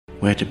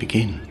Where to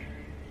begin?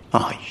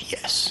 Ah,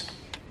 yes.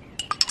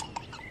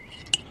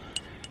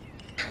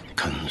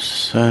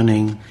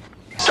 Concerning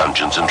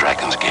Dungeons and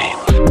Dragons game.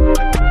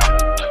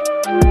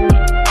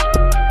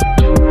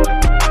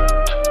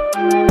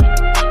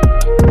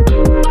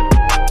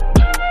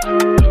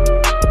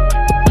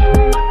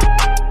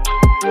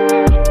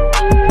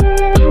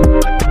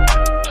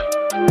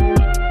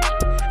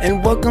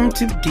 And welcome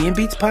to DM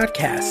Beats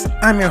Podcast.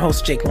 I'm your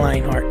host, Jake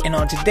Lionheart, and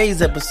on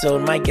today's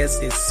episode, my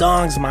guest is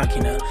Songs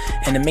Machina,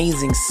 an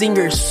amazing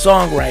singer,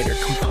 songwriter,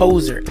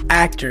 composer,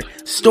 actor,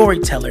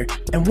 storyteller,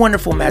 and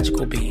wonderful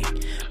magical being.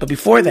 But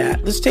before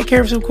that, let's take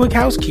care of some quick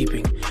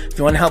housekeeping. If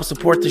you want to help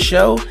support the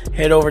show,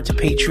 head over to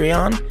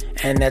Patreon,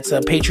 and that's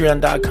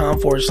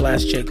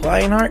patreon.com/Jake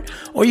Lionheart,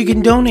 or you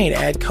can donate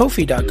at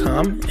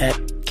Ko-fi.com at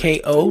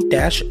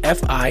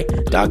ko-fi.com/Jake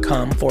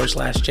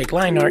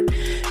Lionheart.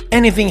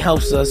 Anything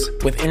helps us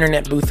with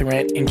internet booth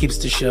rent and keeps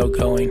the show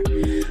going.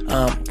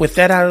 With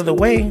that out of the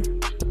way,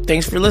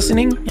 thanks for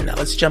listening, and now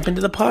let's jump into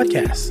the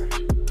podcast.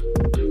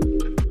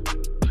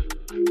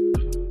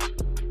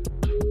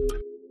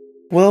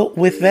 Well,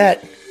 with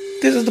that,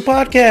 this is the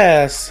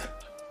podcast.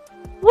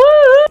 Woo!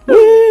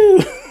 Woo!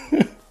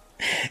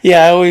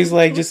 Yeah, I always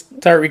just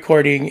start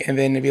recording and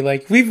then it'd be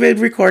like, we've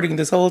been recording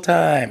this whole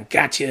time.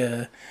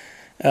 Gotcha.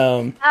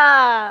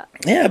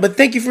 Yeah, but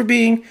thank you for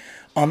being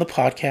on the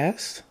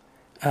podcast.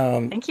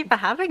 Thank you for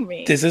having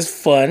me. This is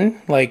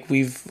fun.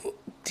 We've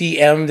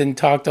DM'd and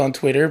talked on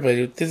Twitter,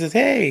 but this is,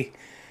 hey,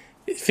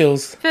 it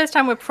feels... First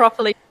time we're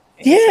properly...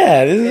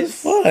 Yeah, this is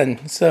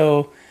fun.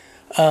 So,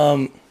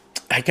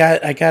 I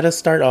gotta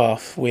start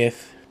off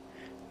with,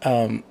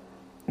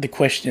 the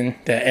question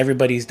that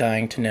everybody's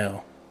dying to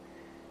know.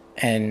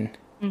 And,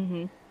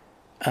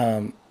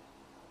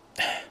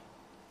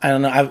 I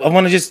don't know. I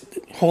want to just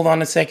hold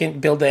on a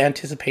second, build the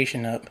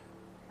anticipation up.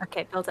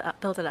 Okay, build it up.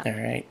 All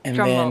right. And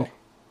drum then... roll.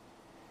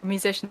 We're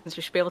musicians,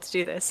 we should be able to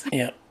do this.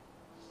 Yeah.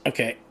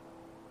 Okay.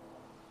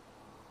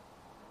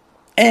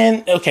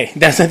 And, okay,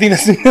 I think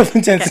that's enough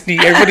intensity.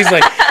 Okay. Everybody's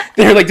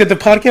they're like, did the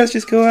podcast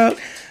just go out?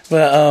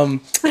 But,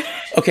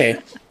 okay.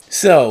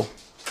 So,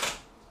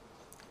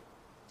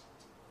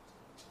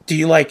 do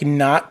you like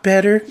not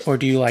better or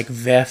do you like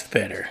Veth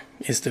better?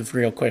 Is the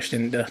real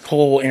question the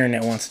whole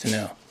internet wants to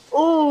know.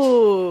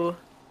 Ooh.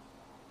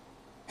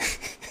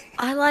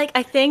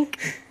 I think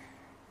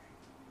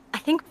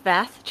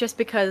Veth, just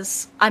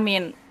because,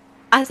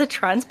 as a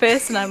trans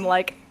person,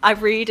 I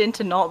read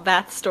into not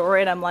Veth's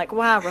story and I'm like,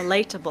 wow,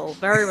 relatable,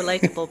 very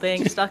relatable,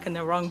 being stuck in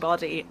the wrong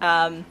body.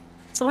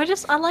 So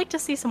I like to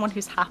see someone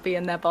who's happy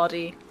in their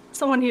body,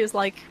 someone who's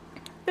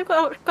they've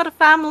got a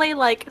family,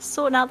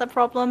 sorting out their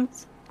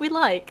problems.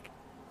 A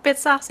bit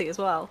sassy as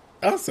well.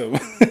 Awesome.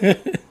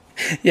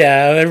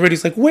 Yeah,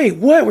 everybody's like, wait,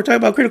 what? We're talking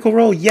about Critical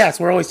Role? Yes,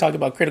 we're always talking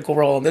about Critical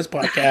Role on this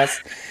podcast.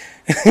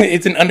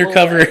 It's an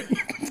undercover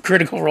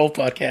Critical Role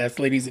podcast,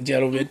 ladies and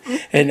gentlemen,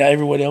 and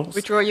everyone else.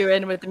 We draw you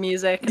in with the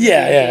music.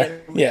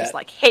 And we just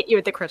hit you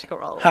with the Critical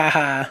Role.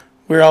 Haha.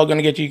 We're all going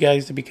to get you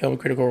guys to become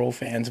Critical Role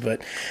fans,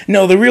 but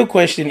no, the real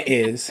question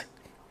is,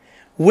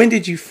 when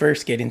did you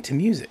first get into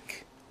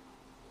music?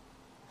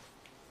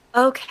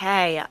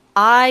 Okay,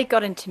 I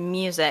got into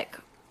music,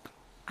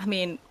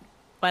 when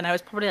I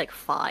was probably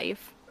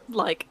 5.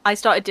 I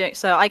started doing...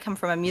 So I come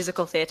from a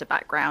musical theatre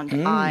background.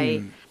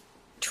 I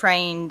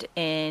trained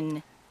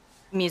in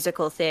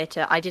musical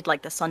theatre. I did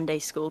the Sunday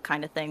school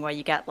kind of thing where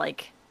you get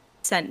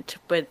sent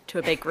to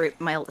a big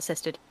group. My older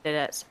sister did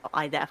it, so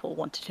I therefore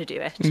wanted to do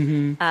it.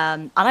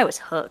 And I was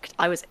hooked.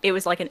 It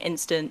was an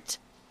instant.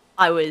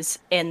 I was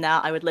in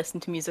that. I would listen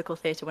to musical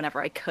theatre whenever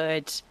I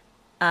could.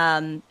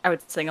 I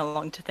would sing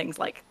along to things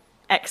like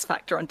X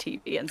Factor on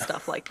TV and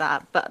stuff like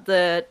that. But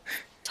the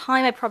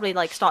time I probably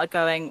started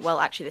going, well,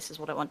 actually this is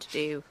what I want to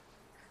do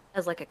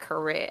as a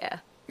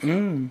career,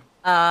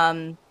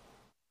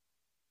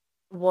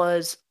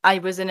 was I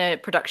was in a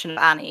production of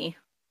Annie,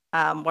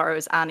 where I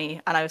was Annie,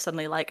 and I was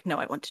suddenly no,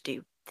 I want to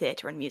do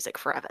theatre and music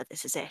forever.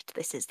 This is it.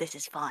 This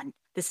is fun.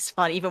 This is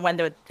fun, even when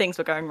things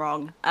were going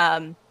wrong.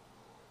 And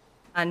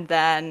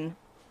then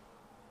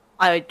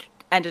I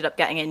ended up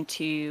getting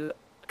into,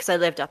 because I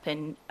lived up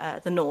in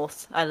the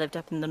north. I lived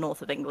up in the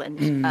north of England,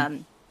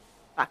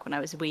 back when I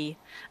was wee.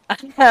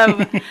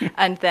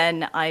 And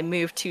then I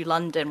moved to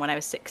London when I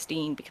was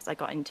 16 because I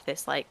got into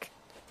this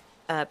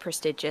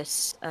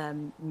prestigious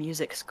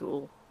music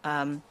school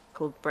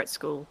called Brit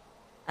School,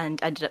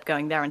 and ended up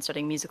going there and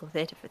studying musical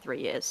theatre for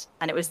 3 years.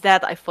 And it was there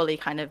that I fully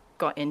kind of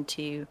got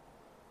into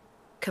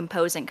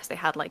composing, because they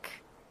had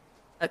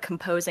a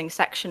composing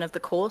section of the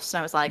course, and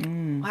I was like,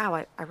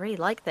 wow, I really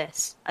like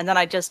this. And then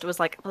I just was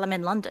like, well, I'm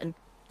in London,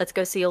 let's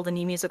go see all the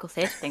new musical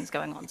theatre things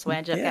going on. So I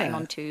ended up getting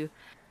onto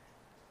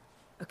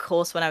a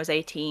course when I was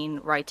 18,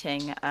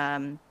 writing,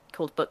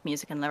 called Book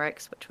Music and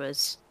Lyrics, which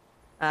was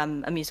a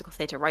musical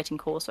theatre writing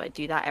course. So I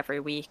do that every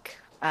week,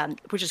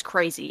 which is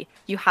crazy.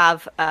 You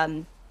have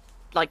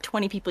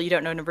 20 people you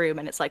don't know in a room,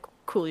 and it's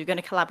cool, you're going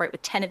to collaborate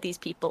with 10 of these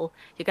people.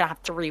 You're going to have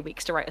 3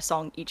 weeks to write a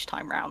song each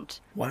time round.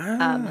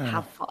 Wow.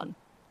 Have fun.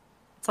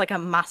 It's like a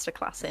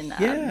masterclass in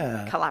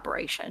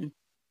collaboration.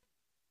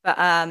 But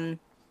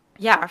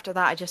yeah, after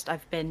that,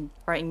 I've been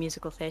writing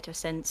musical theatre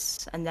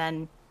since, and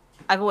then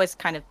I've always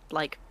kind of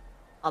like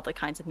other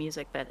kinds of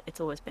music, but it's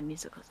always been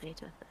musical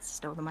theatre that's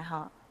stolen my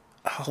heart.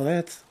 Oh,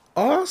 that's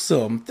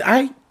awesome.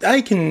 I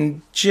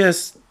can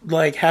just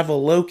like have a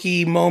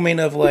Loki moment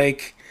of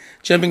like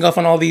jumping off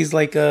on all these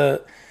like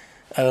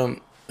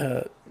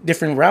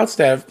different routes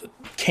that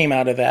came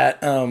out of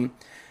that.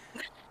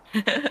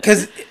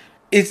 Because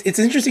it's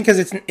interesting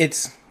because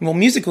it's well,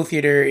 musical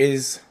theater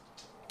is,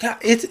 God,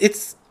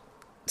 it's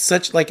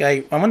such like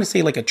I want to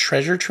say like a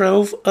treasure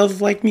trove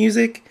of like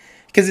music,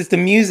 because it's the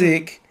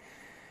music,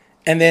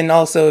 and then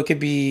also it could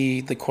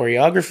be the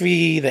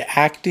choreography, the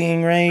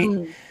acting,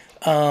 right?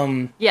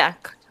 Yeah,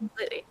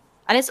 completely.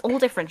 And it's all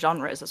different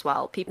genres as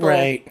well.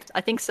 Right.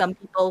 I think some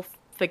people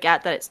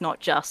forget that it's not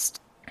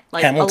just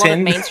like a lot of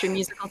Hamilton. mainstream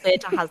musical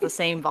theatre has the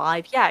same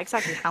vibe. Yeah,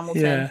 exactly.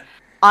 Hamilton. Yeah.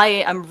 I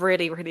am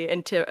really, really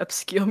into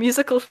obscure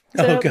musical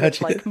Oh, theatre, which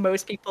gotcha. like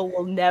most people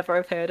will never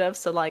have heard of.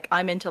 So like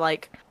I'm into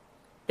like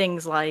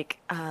things like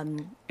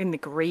In the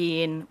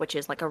Green, which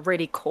is like a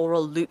really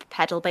choral loop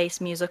pedal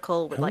based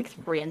musical with Oh. like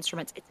three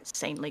instruments. It's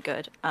insanely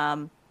good.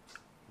 And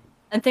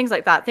things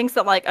like that, things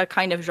that like are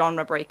kind of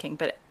genre breaking,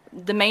 but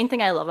the main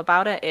thing I love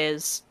about it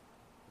is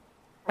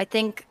I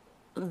think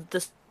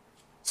the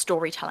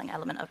storytelling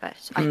element of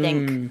it. I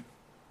think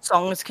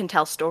songs can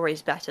tell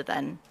stories better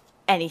than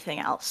anything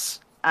else.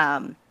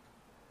 Of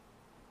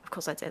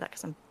course I'd say that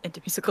because I'm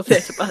into musical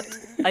theatre, but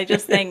I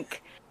just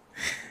think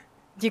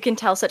you can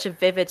tell such a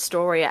vivid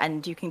story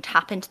and you can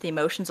tap into the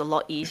emotions a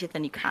lot easier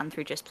than you can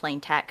through just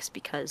plain text,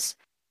 because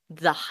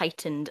the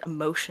heightened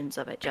emotions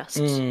of it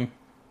just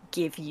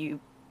give you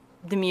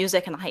the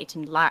music, and the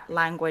heightened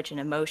language and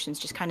emotions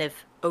just kind of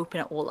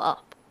open it all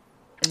up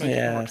and make it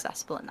more Yeah.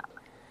 accessible in that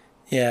way.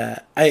 Yeah.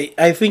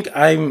 I think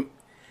I'm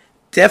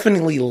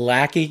definitely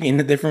lacking in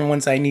the different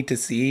ones I need to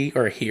see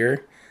or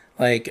hear.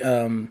 Like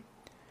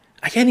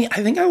I can't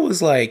I think I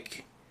was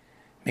like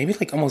maybe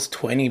like almost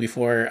 20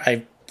 before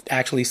I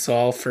actually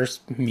saw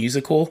first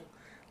musical,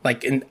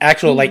 like an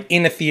actual like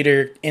in a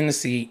theater in the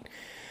seat.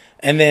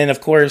 And then of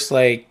course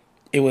like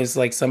it was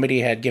like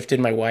somebody had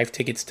gifted my wife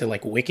tickets to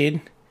like Wicked.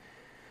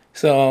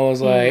 So I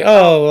was like,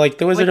 Oh, oh, like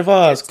The Wizard of Wicked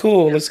Oz, is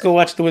cool. so Let's go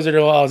watch The Wizard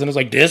of Oz. And it was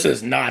like, this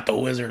is not The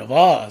Wizard of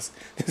Oz.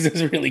 This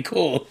is really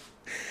cool.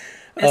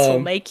 This will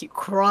make you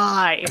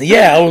cry.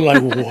 Yeah, I was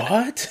like,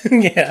 what?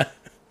 Yeah.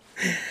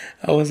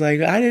 I was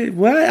like, I didn't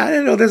what? I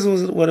didn't know this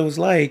was what it was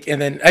like.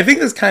 And then I think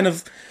this kind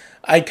of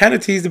I kind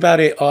of teased about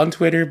it on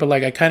Twitter, but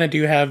like I kind of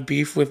do have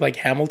beef with like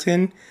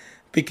Hamilton,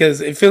 because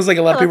it feels like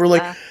a lot of Oh, people are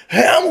that's like,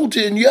 fair.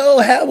 Hamilton, yo,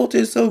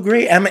 Hamilton's so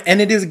great. And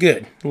it is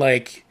good.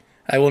 Like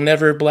I will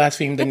never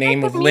blaspheme the It's a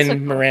name good of Lin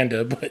musical.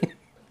 Miranda,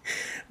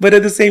 but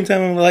at the same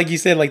time, like you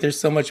said, like there's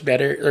so much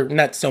better, or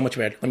not so much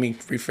better. Let me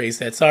rephrase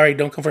that. Sorry,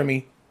 don't come for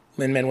me,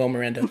 Lin Manuel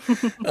Miranda.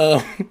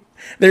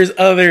 There's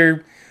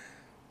other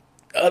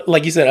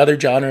like you said, other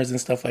genres and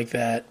stuff like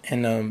that.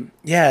 And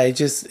yeah,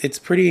 it's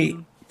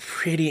pretty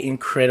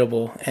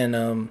incredible. And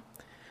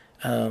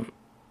I'm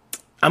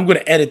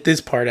gonna edit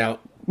this part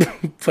out,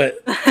 but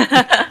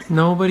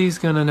Nobody's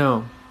gonna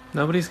know.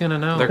 Nobody's gonna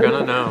know. They're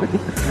gonna know.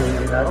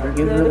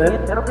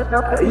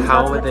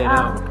 How would they know?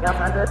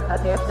 How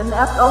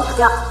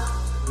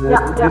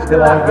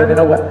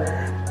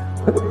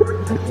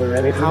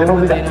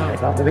would they know?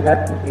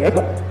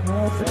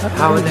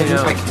 How would they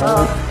know?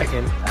 I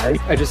can't.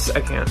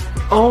 I can't.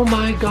 Oh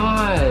my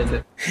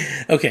god!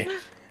 okay.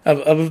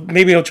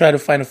 Maybe I'll try to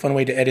find a fun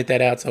way to edit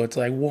that out so it's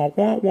like wah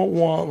wah wah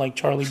wah like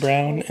Charlie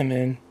Brown, and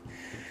then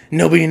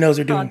nobody knows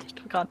we're doing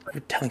Can't.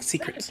 we're telling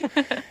secrets.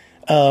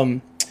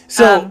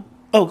 So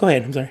oh, go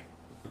ahead. I'm sorry.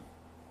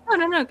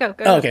 No, go.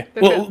 Oh, okay.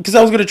 Go, Well, go. because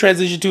I was going to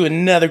transition to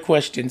another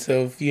question.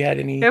 So if you had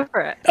any, Go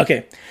for it.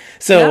 okay. No,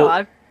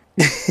 So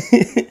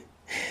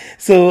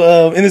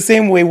so in the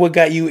same way, what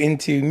got you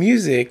into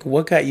music?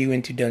 What got you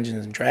into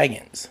Dungeons and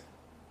Dragons?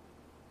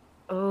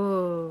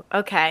 Oh,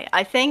 okay.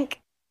 I think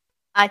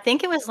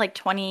it was like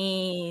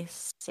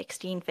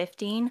 2016,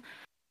 15,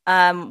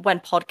 when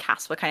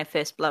podcasts were kind of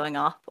first blowing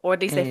up, or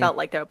at least they felt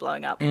like they were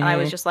blowing up. And I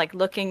was just like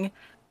looking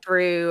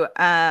through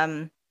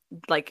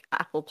like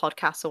Apple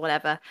Podcasts or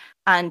whatever,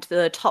 and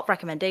the top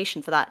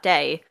recommendation for that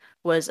day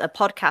was a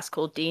podcast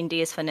called D&D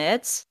is for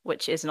Nerds,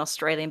 which is an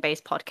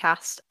Australian-based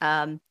podcast.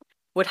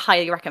 Would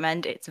highly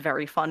recommend. It's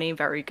very funny,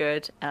 very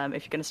good.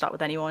 If you're going to start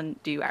with anyone,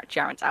 do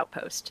Jaren's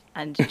Outpost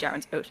and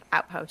Jaren's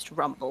Outpost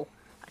Rumble.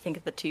 I think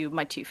are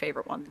my two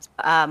favorite ones.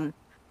 I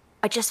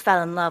just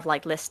fell in love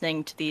like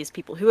listening to these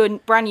people who are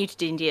brand new to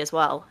D&D as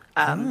well.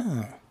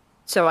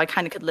 So I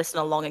kind of could listen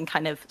along and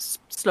kind of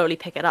slowly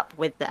pick it up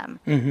with them.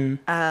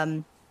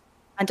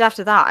 And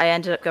after that, I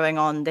ended up going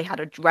on. They had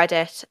a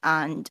Reddit,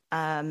 and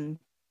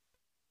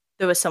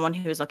there was someone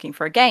who was looking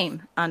for a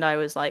game, and I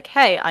was like,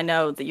 "Hey, I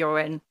know that you're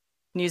in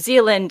New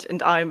Zealand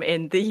and I'm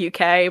in the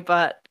UK,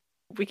 but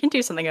we can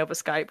do something over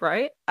Skype,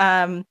 right?"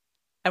 And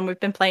we've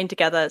been playing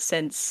together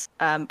since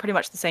pretty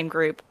much the same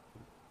group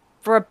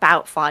for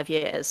about 5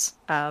 years.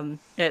 They're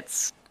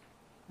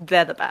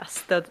the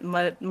best.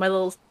 My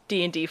little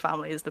D&D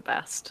family is the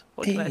best.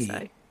 What can I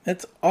say?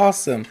 That's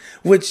awesome.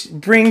 Which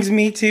brings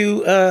me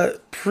to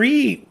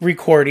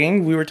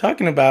pre-recording. We were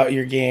talking about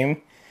your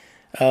game.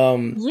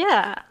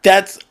 Yeah.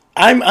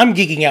 I'm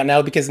geeking out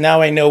now because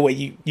now I know what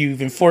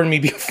you've informed me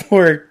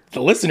before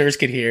the listeners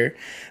could hear.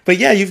 But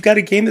yeah, you've got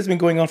a game that's been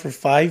going on for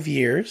 5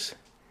 years.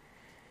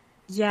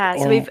 Yeah,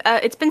 so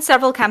it's been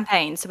several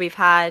campaigns. So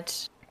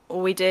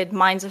we did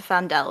Mines of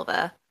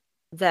Phandelver,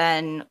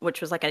 then,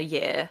 which was like a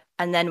year,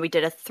 and then we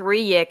did a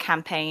 3-year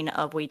campaign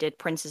we did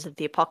Princes of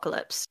the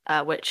Apocalypse,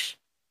 which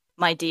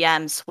my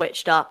DM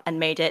switched up and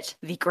made it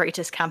the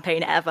greatest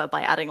campaign ever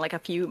by adding like a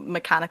few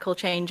mechanical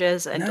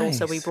changes, and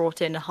also we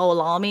brought in a whole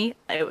army.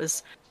 It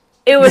was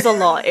a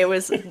lot. It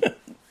was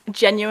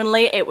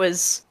genuinely, it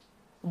was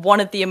one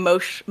of the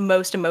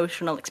most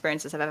emotional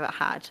experiences I've ever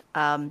had.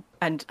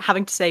 And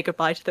having to say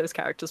goodbye to those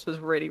characters was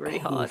really, really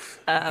hard.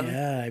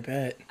 Yeah, I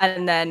bet.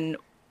 And then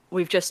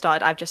I've just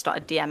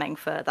started DMing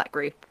for that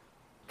group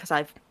because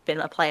I've been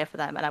a player for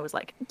them, and I was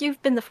like,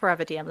 "You've been the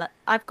forever DM.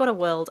 I've got a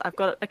world. I've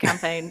got a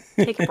campaign.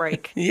 Take a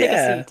break. Yeah, take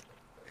a seat."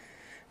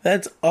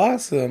 That's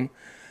awesome.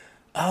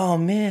 Oh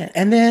man!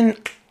 And then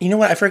you know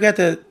what? I forgot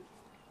to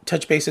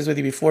touch bases with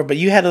you before, but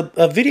you had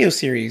a video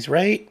series,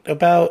 right?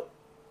 About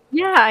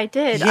Yeah, I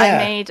did. Yeah. I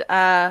made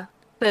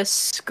the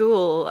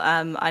school,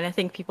 and I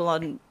think people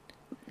on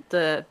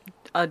the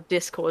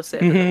Discord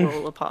server that we're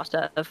all a part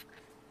of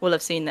will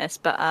have seen this,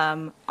 but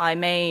I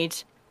made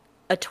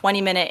a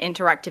 20-minute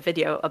interactive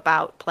video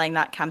about playing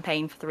that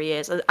campaign for 3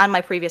 years, and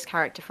my previous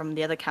character from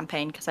the other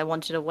campaign, because I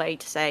wanted a way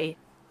to say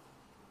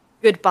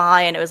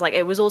goodbye, and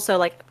it was also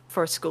like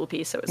for a school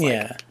piece, so it was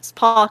like it's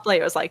partly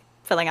it was like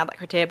filling out that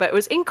criteria, but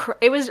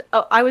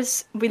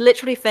we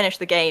literally finished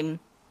the game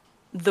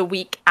the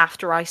week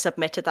after I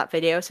submitted that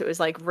video, so it was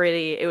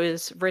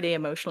really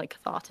emotionally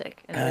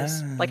cathartic, and it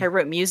was like I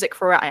wrote music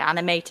for it, I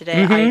animated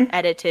it, I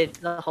edited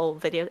the whole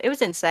video. It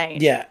was insane.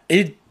 Yeah,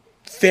 it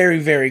very,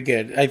 very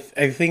good. I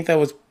think that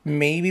was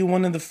maybe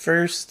one of the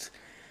first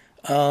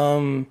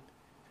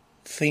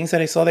things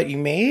that I saw that you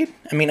made.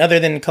 I mean, other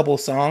than a couple of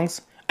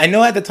songs. I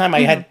know at the time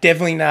I had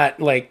definitely not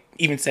like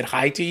even said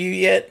hi to you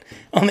yet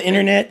on the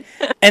internet,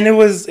 and it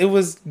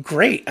was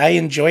great. I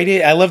enjoyed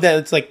it. I love that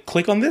it's like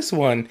click on this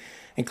one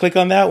and click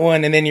on that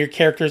one, and then your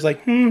character's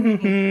like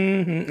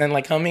and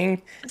like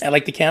humming at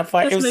like the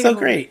campfire. It was so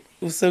great.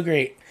 It was so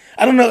great.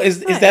 I don't know,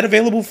 is that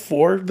available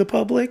for the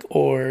public,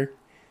 or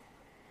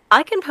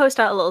I can post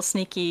out a little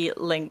sneaky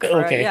link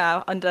for Okay. it,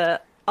 yeah,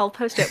 I'll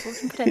post it. We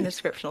can put it in the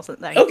description or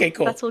something. Okay,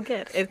 cool. That's all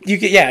good.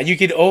 you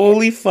could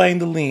only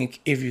find the link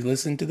if you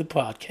listen to the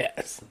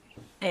podcast.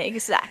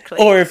 Exactly.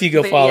 Or if you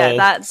go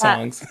follow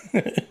songs.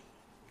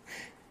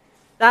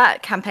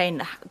 That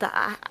campaign,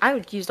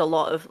 I used a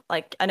lot of,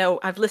 like, I know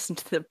I've listened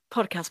to the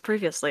podcast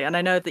previously, and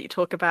I know that you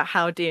talk about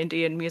how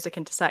D&D and music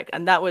intersect,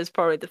 and that was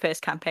probably the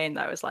first campaign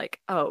that I was like,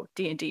 oh,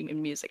 D&D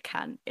and music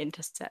can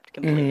intersect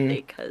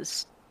completely,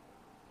 because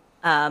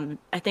I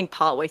think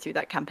partway through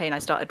that campaign I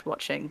started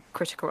watching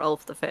Critical Role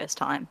for the first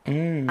time,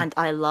 and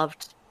I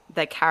loved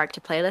their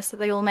character playlists that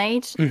they all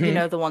made. You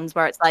know, the ones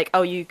where it's like,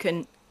 oh, you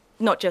can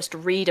not just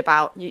read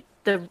about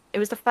it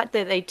was the fact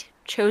that they'd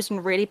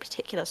chosen really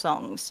particular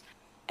songs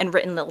and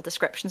written little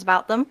descriptions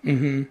about them.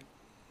 And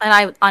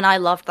I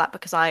loved that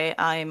because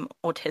I'm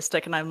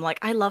autistic, and I'm like,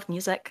 I love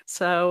music,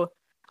 so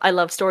I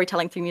love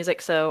storytelling through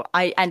music, so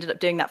I ended up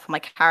doing that for my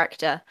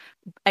character,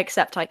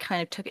 except I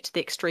kind of took it to the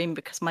extreme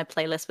because my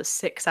playlist was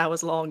 6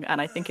 hours long, and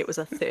I think it was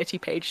a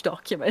 30-page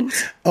document.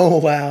 Oh,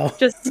 wow.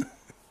 Just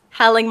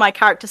telling my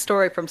character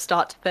story from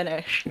start to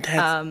finish.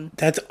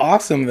 That's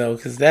awesome, though,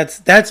 because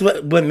that's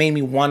what made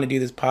me want to do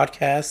this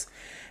podcast,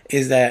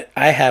 is that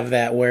I have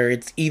that where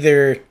it's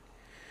either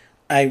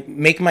I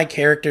make my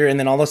character and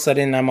then all of a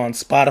sudden I'm on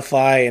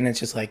Spotify and it's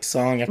just like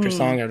song after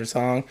song after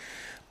song,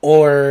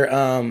 or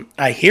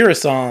I hear a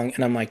song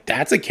and I'm like,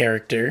 that's a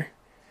character,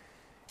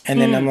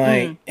 and then I'm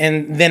like,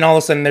 and then all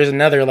of a sudden there's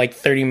another like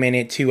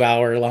 30-minute,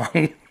 2-hour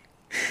long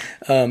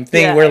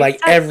thing where like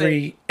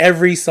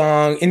every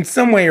song in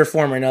some way or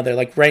form or another,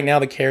 like right now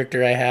the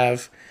character I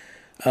have,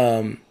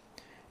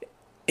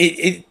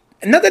 it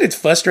not that it's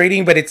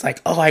frustrating, but it's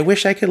like, oh, I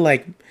wish I could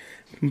like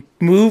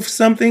move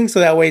something so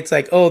that way it's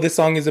like, oh, this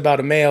song is about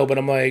a male, but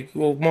I'm like,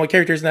 well, my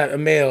character's not a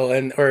male,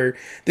 or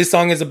this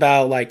song is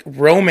about like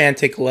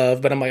romantic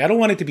love, but I'm like, I don't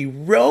want it to be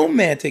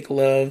romantic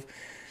love,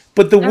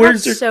 but the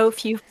words are so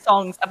few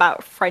songs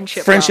about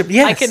friendship.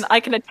 Yes, I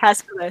can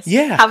attest to this.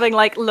 Yeah, having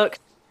like looked,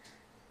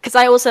 because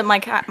I also my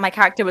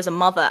character was a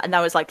mother, and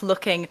I was like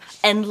looking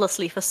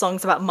endlessly for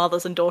songs about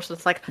mothers and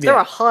daughters. Like there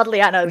are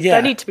hardly any.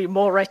 There need to be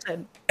more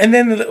written. And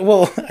then,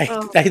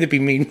 I hate to be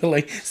mean, but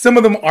like some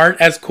of them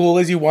aren't as cool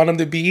as you want them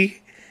to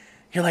be.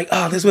 You're like,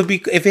 oh, this would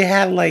be if it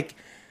had like,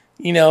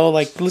 you know,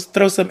 like let's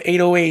throw some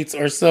 808s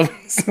or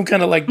some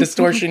kind of like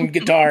distortion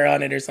guitar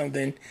on it or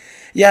something.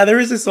 Yeah, there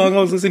is a song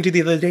I was listening to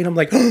the other day, and I'm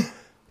like, oh,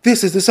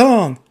 this is the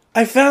song.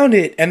 I found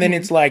it. And then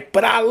it's like,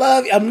 but I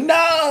love you.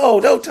 No,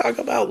 don't talk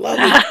about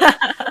loving.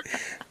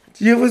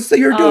 You're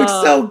doing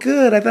so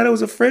good. I thought it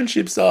was a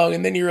friendship song,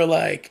 and then you were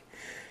like,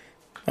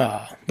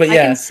 But I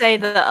yeah, can say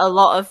that a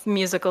lot of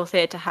musical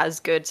theatre has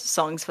good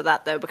songs for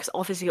that though, because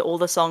obviously all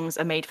the songs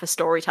are made for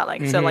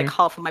storytelling. So like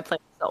half of my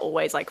playlists are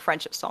always like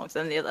friendship songs,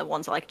 and the other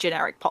ones are like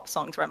generic pop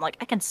songs where I'm like,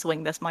 I can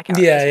swing this my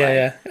character's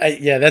way.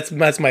 yeah. That's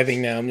my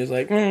thing now. I'm just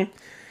like,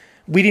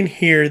 we didn't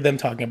hear them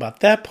talking about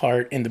that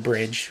part in the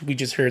bridge. We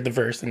just heard the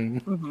verse,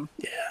 and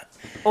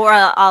Or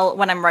I'll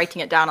when I'm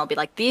writing it down, I'll be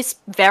like, these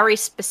very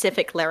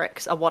specific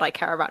lyrics are what I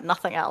care about,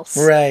 nothing else.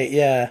 right,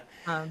 yeah.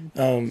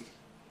 Um,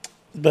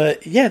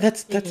 But yeah,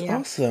 that's yeah.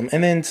 awesome.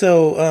 And then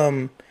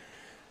so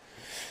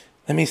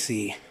let me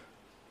see.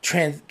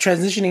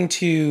 Transitioning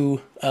to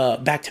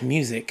back to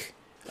music.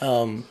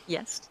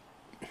 Yes.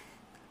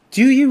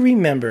 Do you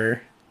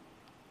remember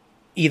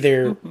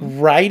either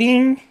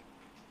writing,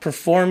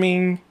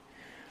 performing,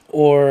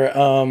 or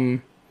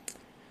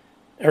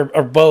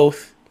or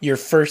both your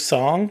first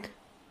song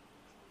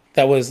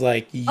that was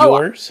like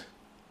yours?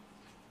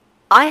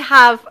 I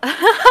have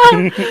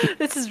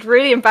this is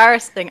really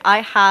embarrassing.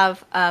 I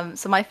have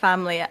so my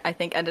family I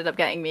think ended up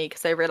getting me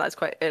because they realized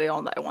quite early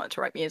on that I wanted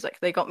to write music.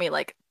 They got me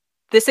like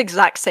this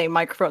exact same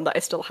microphone that I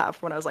still have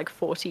when I was like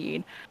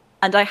 14.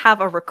 And I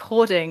have a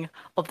recording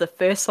of the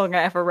first song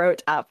I ever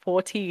wrote at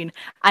 14,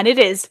 and it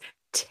is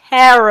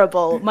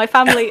terrible. My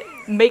family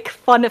make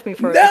fun of me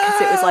for it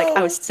because it was like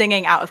I was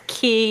singing out of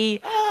key.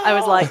 I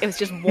was like, it was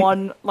just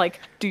one like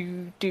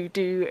do do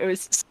do. It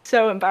was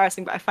so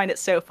embarrassing, but I find it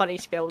so funny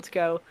to be able to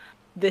go,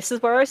 this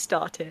is where I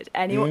started.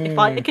 Anyone, if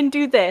I can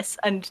do this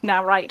and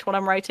now write what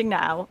I'm writing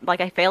now, like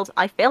I failed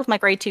my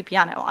grade 2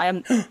 piano.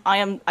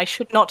 I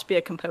should not be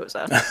a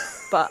composer,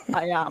 but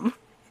I am.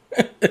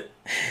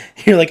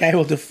 You're like, I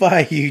will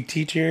defy you,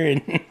 teacher,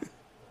 and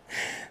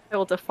I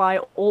will defy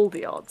all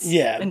the odds.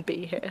 Yeah. And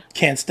be here.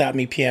 can't stop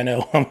me,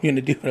 piano. I'm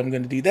gonna do what I'm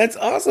gonna do. That's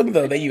awesome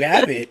though that you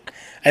have it.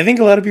 I think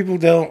a lot of people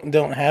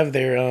don't have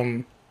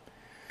their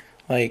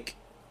like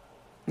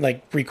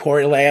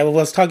record. Like I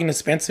was talking to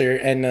Spencer,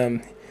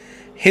 and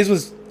his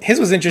was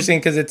interesting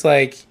because it's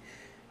like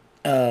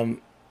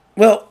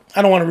well,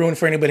 I don't want to ruin it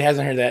for anybody who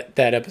hasn't heard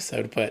that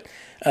episode, but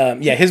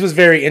yeah, his was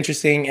very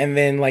interesting. And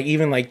then like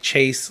even like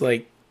Chase,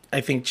 like I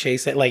think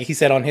Chase said, like he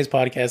said on his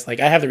podcast, like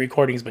I have the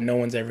recordings, but no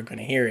one's ever going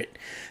to hear it.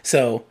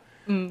 So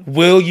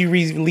will you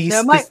release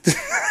this?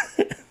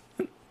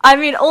 I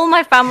mean, all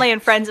my family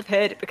and friends have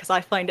heard it because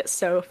I find it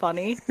so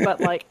funny. But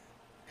like,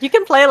 you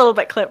can play a little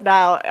bit clip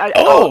now.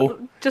 I'll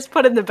just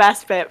put in the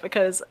best bit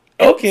because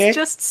it's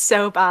just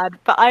so bad.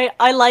 But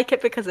I like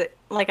it because it,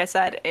 like I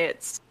said,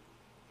 it's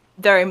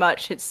very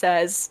much, it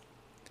says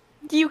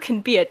you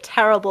can be a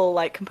terrible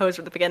like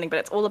composer at the beginning, but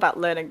it's all about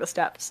learning the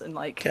steps and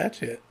like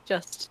Gotcha.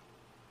 just.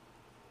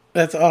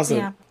 That's awesome.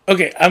 Yeah.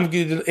 Okay, I'm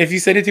good. If you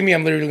send it to me,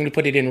 I'm literally going to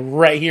put it in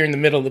right here in the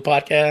middle of the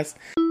podcast.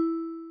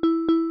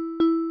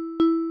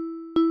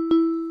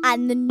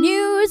 On the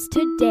news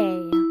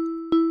today,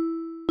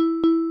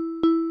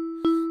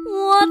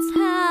 what's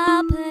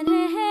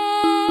happening?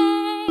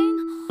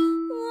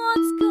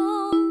 What's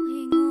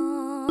going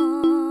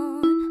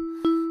on?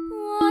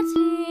 What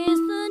is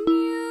the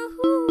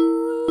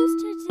news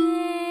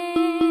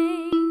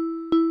today?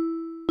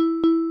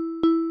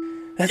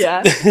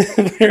 That's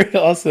very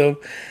awesome.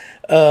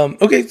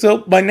 Okay,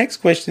 so my next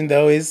question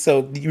though is: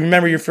 so do you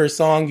remember your first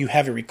song? You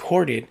have it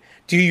recorded.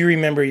 Do you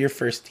remember your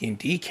first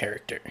D&D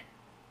character?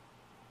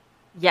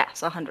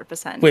 Yes,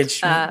 100%.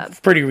 Which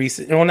pretty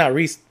recent. Well, not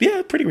recent.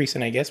 Yeah, pretty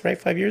recent, I guess. Right,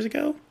 5 years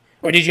ago.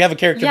 Or did you have a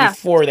character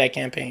before that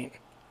campaign?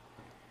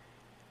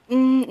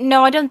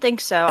 No, I don't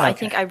think so. Okay. I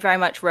think I very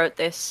much wrote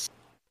this.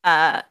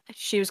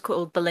 She was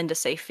called Belinda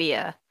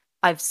Saphir.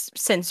 I've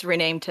since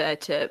renamed her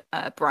to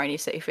Bryony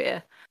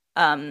Saphir.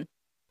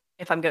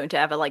 If I'm going to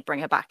ever like bring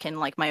her back in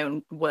like my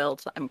own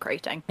world that I'm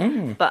creating.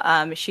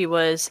 But she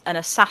was an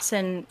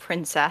assassin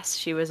princess.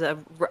 She was a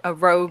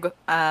rogue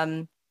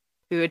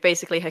who had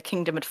basically, her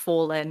kingdom had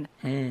fallen,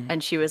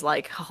 and she was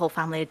like, her whole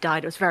family had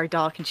died. It was very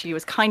dark, and she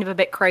was kind of a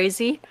bit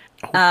crazy.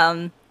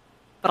 But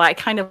I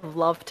kind of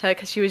loved her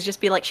because she was just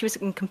be like, she was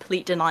in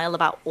complete denial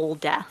about all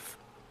death.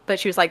 But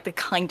she was like the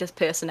kindest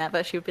person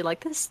ever. She would be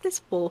like,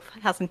 this wolf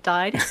hasn't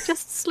died. It's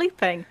just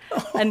sleeping.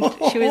 And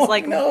she was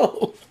like,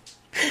 no.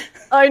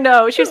 I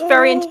know. She was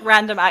very into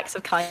random acts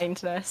of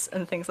kindness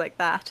and things like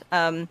that.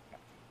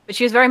 But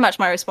she was very much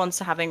my response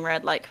to having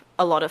read like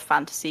a lot of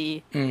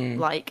fantasy,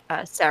 like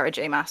Sarah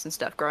J. Maas and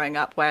stuff growing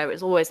up, where it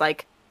was always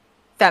like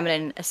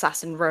feminine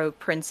assassin rogue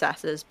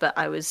princesses. But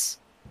I was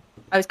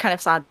kind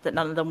of sad that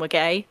none of them were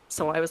gay.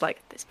 So I was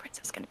like, this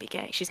princess is going to be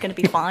gay. She's going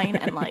to be fine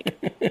and like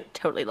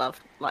totally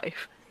love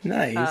life.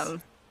 Nice.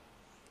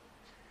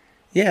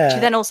 Yeah. She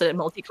then also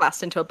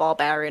multi-classed into a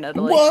barbarian at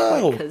a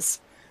later point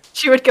because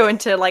she would go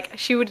into like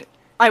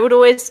I would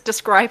always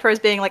describe her as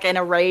being like in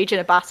a rage in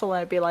a battle,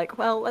 and I'd be like,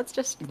 well, let's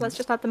just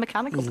have the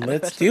mechanical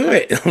benefit. Let's do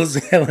it.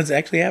 Let's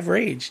actually have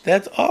rage.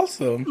 That's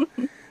awesome.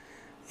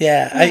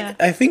 Yeah.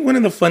 I think one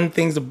of the fun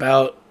things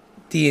about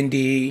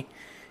D&D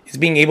is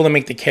being able to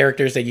make the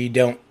characters that you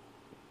don't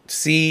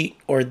see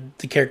or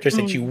the characters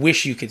that you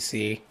wish you could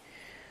see.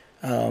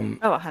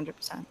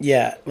 100%.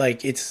 Yeah,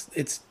 like it's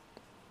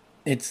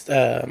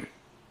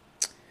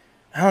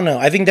I don't know.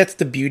 I think that's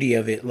the beauty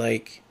of it.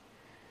 Like,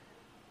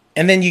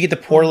 and then you get to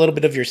pour a little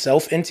bit of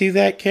yourself into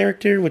that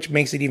character, which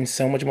makes it even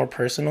so much more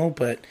personal.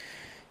 But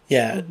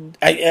yeah,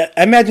 I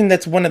imagine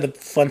that's one of the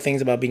fun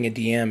things about being a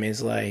DM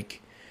is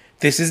like,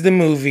 this is the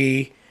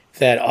movie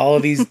that all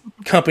of these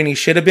companies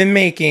should have been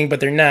making, but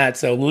they're not.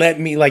 So let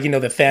me, like, the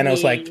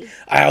Thanos, like,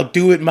 I'll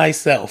do it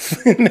myself.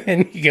 And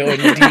then you go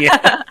and you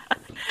DM.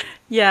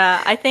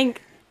 Yeah, I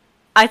think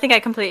I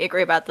completely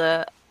agree about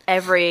the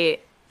every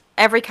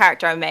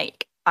character I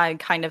make, I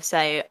kind of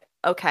say,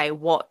 okay,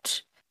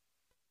 what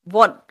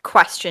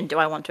question do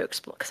I want to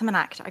explore? Because I'm an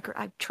actor,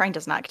 I trained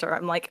as an actor.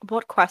 I'm like,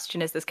 what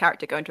question is this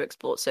character going to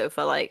explore? So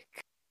for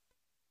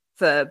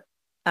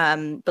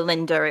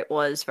Belinda, it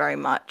was very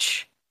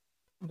much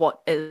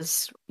what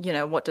does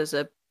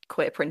a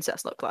queer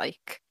princess look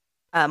like?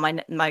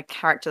 My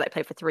character that I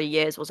played for 3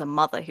 years was a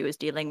mother who was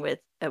dealing with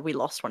we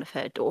lost one of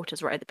her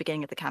daughters right at the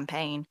beginning of the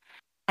campaign,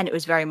 and it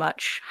was very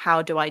much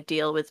how do I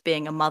deal with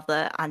being a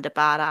mother and a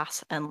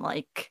badass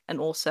and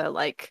also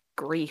like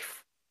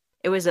grief.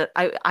 It was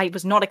I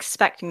was not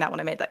expecting that when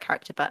I made that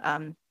character, but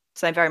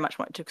so I very much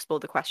wanted to explore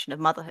the question of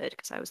motherhood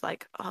because I was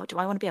like, oh, do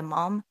I want to be a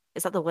mom?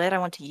 Is that the word I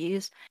want to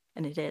use?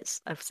 And it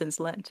is. I've since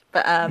learned,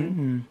 but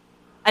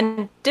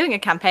and doing a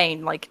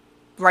campaign, like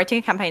writing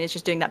a campaign is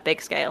just doing that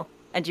big scale,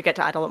 and you get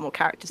to add a lot more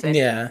characters in.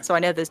 Yeah. So I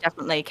know there's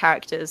definitely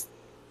characters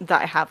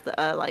that I have that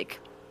are like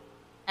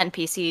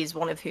NPCs,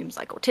 one of whom's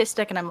like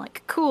autistic, and I'm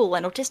like, cool,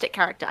 an autistic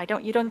character.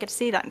 You don't get to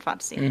see that in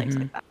fantasy and things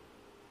like that.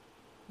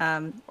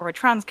 Or a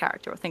trans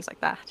character or things like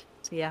that.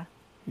 So yeah.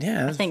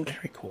 Yeah, that's think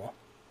very cool.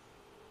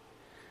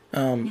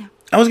 I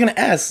was gonna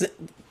ask,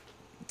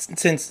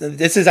 since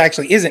this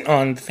isn't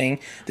on the thing,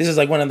 this is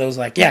like one of those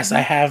like, yes, I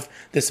have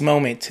this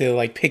moment to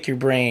like pick your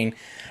brain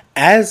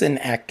as an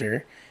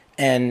actor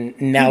and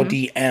now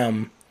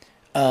DM.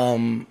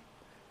 I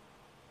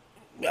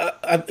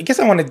guess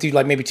I want to do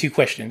like maybe 2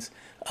 questions.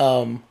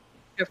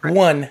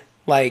 One,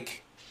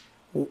 like,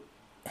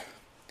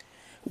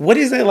 what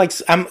is that like?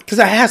 Because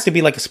it has to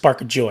be like a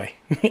spark of joy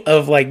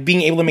of like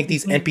being able to make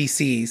these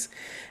NPCs,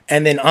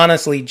 and then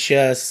honestly,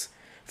 just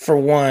for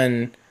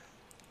one,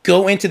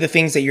 go into the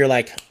things that you're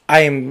like, I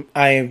am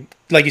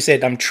like you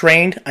said, I'm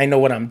trained. I know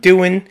what I'm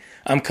doing.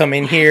 I'm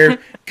coming here,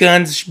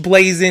 guns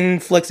blazing,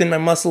 flexing my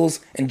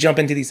muscles, and jump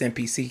into these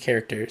NPC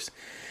characters.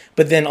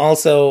 But then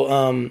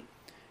also,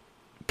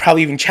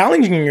 probably even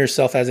challenging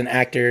yourself as an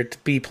actor to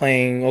be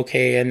playing,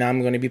 okay, and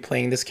I'm going to be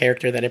playing this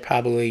character that I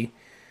probably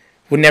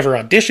would never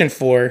audition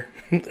for,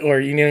 or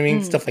you know what I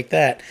mean? Stuff like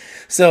that.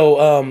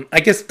 So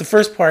I guess the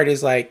first part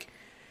is like,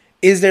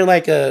 is there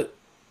like a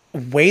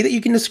way that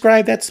you can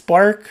describe that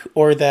spark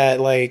or that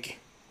like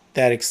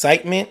that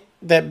excitement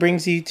that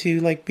brings you to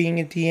like being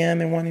a DM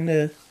and wanting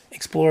to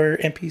explore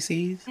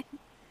NPCs?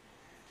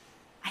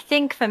 I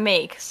think for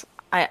me,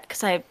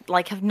 because I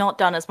like have not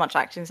done as much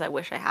acting as I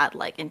wish I had,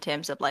 like in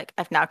terms of like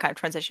I've now kind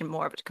of transitioned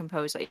more of a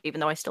composer, even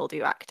though I still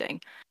do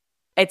acting.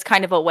 It's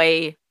kind of a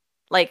way,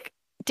 like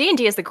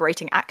D&D is the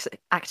greatest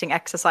acting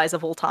exercise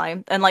of all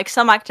time, and like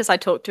some actors I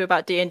talk to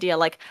about D&D are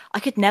like, I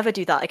could never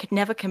do that. I could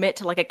never commit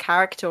to like a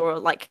character or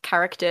like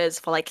characters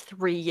for like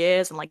 3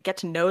 years and like get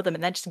to know them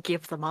and then just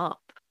give them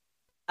up.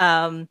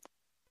 But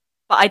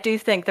I do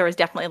think there is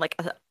definitely like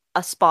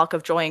a spark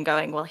of joy in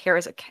going, well, here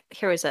is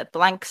a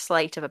blank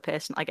slate of a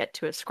person I get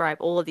to ascribe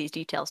all of these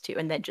details to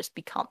and then just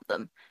become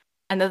them.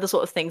 And they're the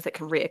sort of things that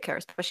can reoccur,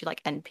 especially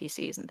like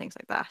NPCs and things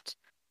like that.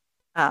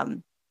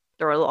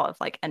 There are a lot of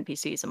like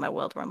NPCs in my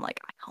world where I'm like,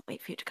 I can't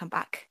wait for you to come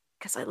back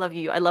because I love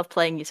you. I love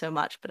playing you so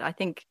much. But I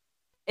think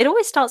it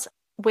always starts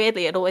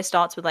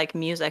with like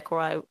music, or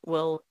I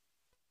will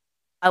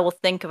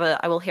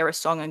hear a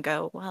song and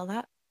go, well,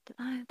 that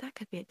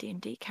could be a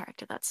D&D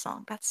character. That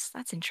song, that's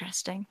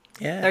interesting.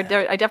 Yeah, I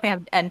definitely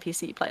have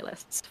NPC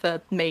playlists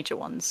for major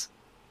ones,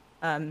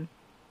 and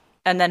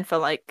then for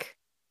like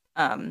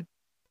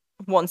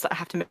ones that I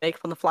have to make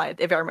up on the fly,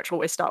 they very much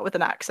always start with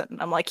an accent. And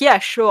I'm like, yeah,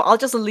 sure, I'll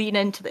just lean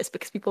into this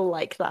because people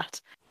like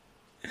that.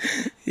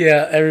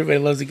 Yeah, everybody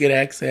loves a good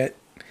accent.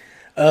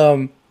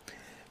 I'm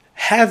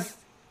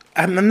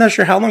not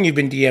sure how long you've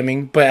been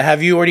DMing, but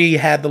have you already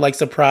had the like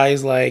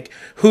surprise, like,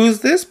 who's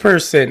this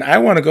person? I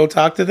want to go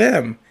talk to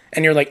them.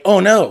 And you're like,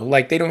 oh no,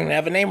 like they don't even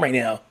have a name right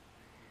now.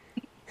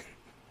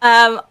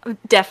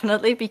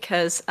 Definitely,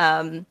 because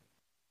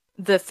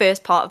the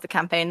first part of the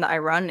campaign that I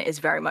run is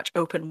very much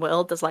open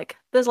world. There's like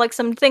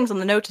some things on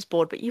the notice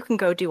board, but you can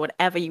go do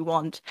whatever you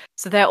want.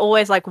 So they're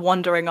always like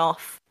wandering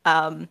off.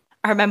 I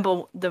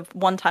remember the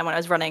one time when I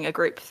was running a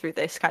group through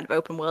this kind of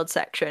open world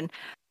section,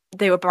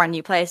 they were brand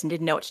new players and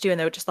didn't know what to do, and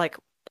they were just like,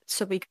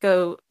 so we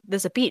go,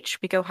 there's a beach,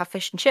 we go have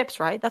fish and chips,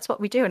 right? That's what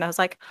we do. And I was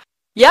like,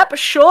 yep,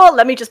 sure,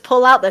 let me just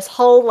pull out this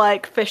whole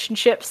like fish and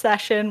chip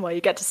session where you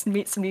get to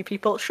meet some new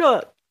people.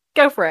 Sure,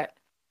 go for it.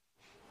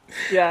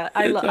 Yeah,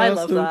 I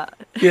love that.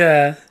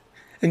 Yeah.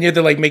 And you have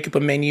to like make up a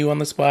menu on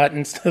the spot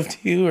and stuff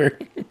too, or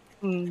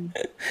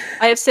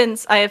I have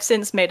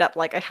since made up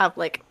like I have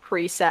like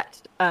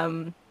preset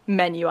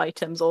menu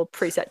items or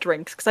preset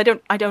drinks because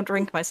I don't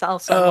drink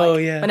myself. So oh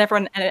like, yeah.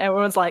 when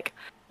everyone's like,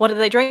 what are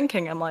they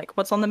drinking? I'm like,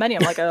 what's on the menu?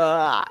 I'm like,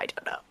 I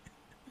don't know.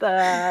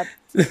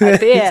 The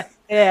beer.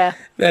 Yeah.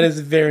 That is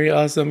very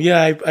awesome.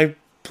 Yeah, I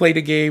played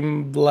a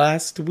game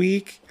last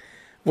week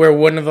where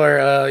one of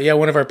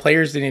our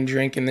players didn't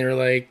drink, and they were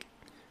like,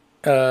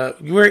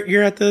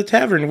 you're at the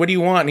tavern. What do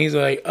you want? And he's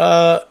like,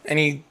 and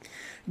he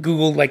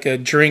Googled like a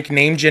drink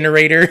name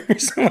generator or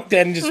something like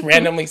that and just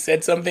randomly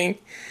said something.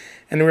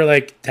 And we're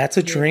like, that's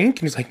a drink?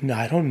 And he's like, no,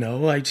 I don't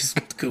know. I just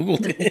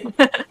Googled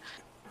it.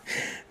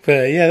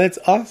 But yeah, that's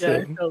awesome. Yeah,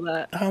 I feel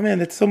that. Oh man,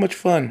 that's so much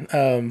fun.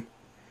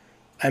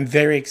 I'm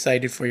very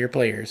excited for your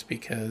players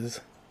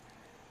because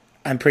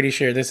I'm pretty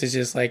sure this is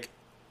just like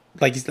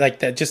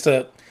that, just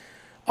a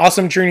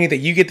awesome journey that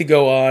you get to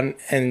go on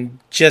and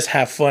just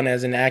have fun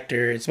as an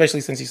actor, especially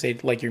since you say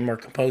like you're more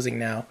composing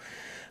now.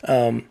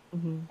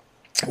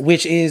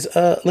 Which is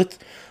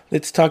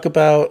let's talk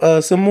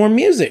about some more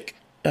music.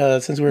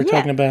 Since we were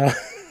talking about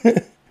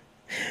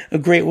a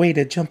great way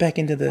to jump back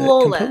into the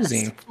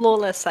composing.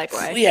 Flawless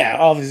segue. Yeah,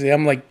 obviously.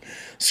 I'm like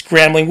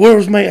scrambling.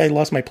 I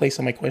lost my place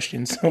on my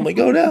questions. So I'm like,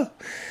 oh no.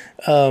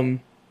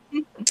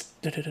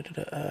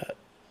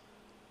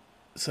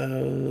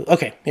 So,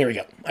 okay, here we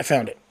go. I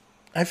found it.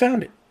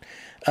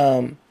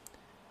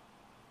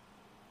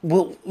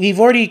 Well, we've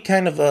already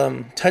kind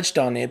of touched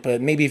on it, but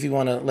maybe if you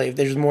want to, like, if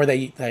there's more that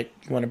you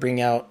want to bring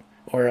out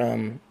or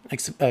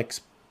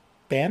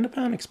expand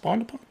upon.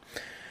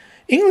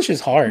 English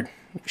is hard.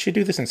 We should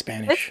do this in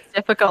Spanish. It's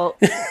difficult.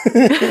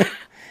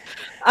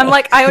 I'm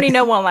like, I only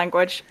know one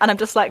language, and I'm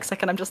just like,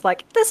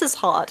 this is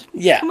hard.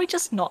 Yeah. Can we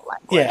just not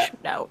language? Yeah.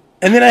 No.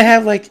 And then I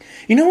have like,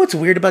 you know what's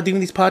weird about doing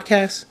these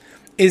podcasts?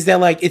 Is that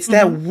like, it's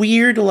that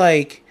weird,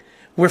 like,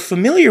 we're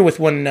familiar with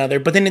one another,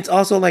 but then it's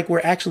also like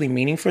we're actually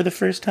meeting for the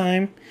first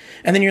time.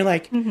 And then you're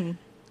like,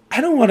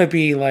 I don't want to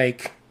be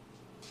like,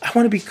 I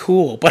want to be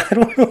cool, but I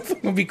don't know if I'm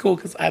going to be cool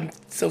because I'm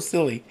so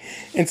silly.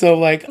 And so,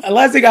 like, the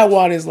last thing I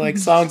want is, like,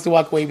 songs to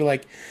walk away and be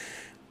like,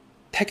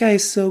 that guy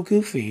is so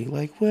goofy.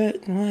 Like,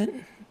 what?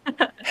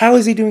 How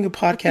is he doing a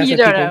podcast? You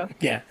don't know.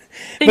 Yeah.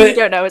 The thing you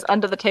don't know is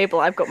under the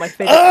table, I've got my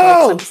favorite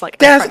Oh, I'm just like,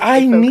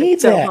 I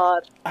need so that.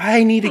 hard.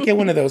 I need to get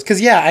one of those.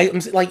 Because, yeah, I'm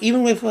like,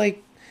 even with,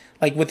 like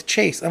with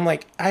Chase, I'm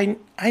like, I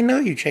know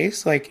you,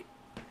 Chase. Like,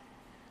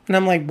 and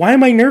I'm like, why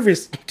am I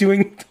nervous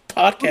doing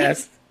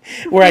podcasts?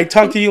 Where I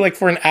talk to you like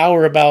for an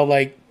hour about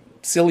like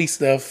silly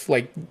stuff,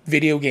 like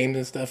video games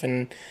and stuff,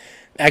 and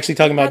actually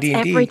talking about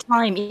D&D. Every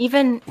time,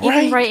 even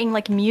writing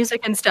like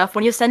music and stuff,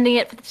 when you're sending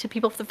it to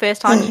people for the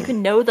first time, you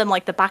can know them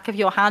like the back of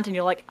your hand, and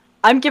you're like,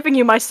 I'm giving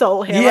you my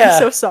soul here. Yeah. I'm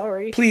so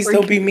sorry. Please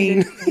don't be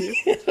mean.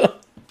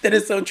 That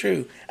is so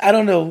true. I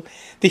don't know.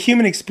 The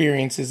human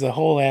experience is a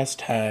whole ass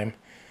time.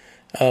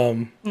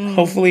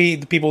 Hopefully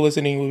the people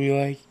listening will be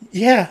like,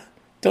 yeah.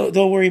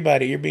 Don't worry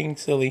about it. You're being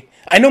silly.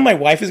 I know my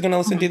wife is going to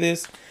listen to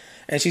this,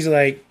 and she's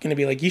like going to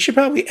be like, you should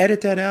probably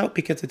edit that out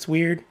because it's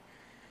weird,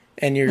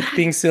 and you're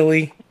being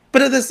silly.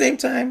 But at the same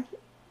time,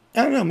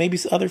 I don't know. Maybe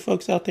other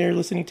folks out there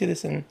listening to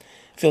this and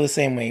feel the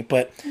same way.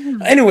 But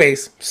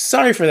anyways,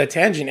 sorry for the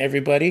tangent,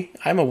 everybody.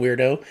 I'm a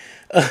weirdo.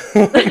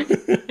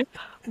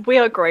 We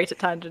are great at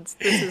tangents.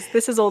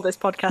 This is all this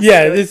podcast.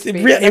 Yeah, is it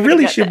going to be.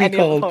 really should be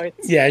called.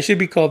 Yeah, it should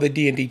be called the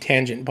D&D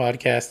Tangent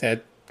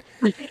Podcast.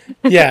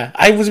 Yeah,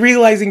 I was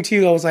realizing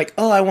too, I was like,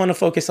 oh, I want to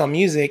focus on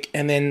music,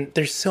 and then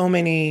there's so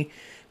many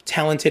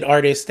talented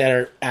artists that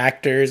are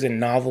actors and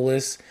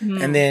novelists,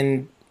 and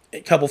then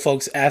a couple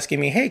folks asking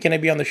me, hey, can I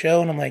be on the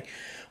show? And I'm like,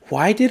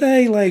 why did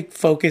I like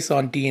focus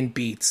on D and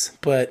beats?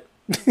 But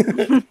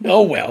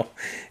oh well,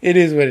 it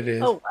is what it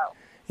is. Oh well.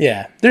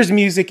 Yeah, there's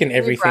music and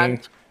everything,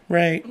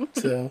 right?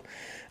 So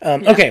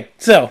okay,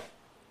 so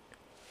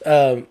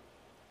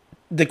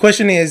the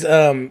question is,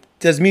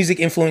 does music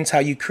influence how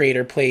you create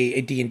or play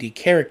a D&D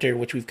character,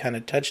 which we've kind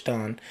of touched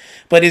on.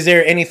 But is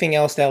there anything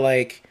else that,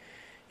 like,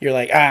 you're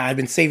like, I've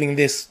been saving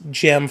this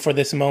gem for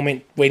this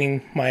moment,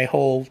 waiting my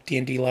whole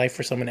D&D life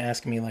for someone to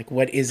ask me, like,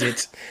 what is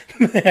it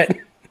that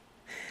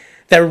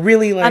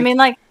really, like... I mean,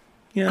 like,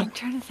 you know? I'm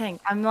trying to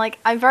think. I'm like,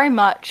 I very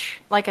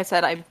much, like I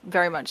said, I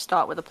very much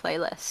start with a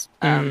playlist.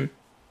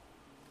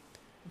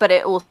 But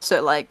it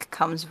also, like,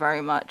 comes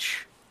very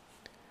much...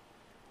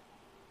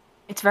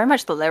 It's very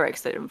much the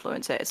lyrics that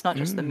influence it. It's not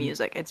just the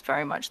music. It's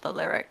very much the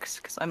lyrics.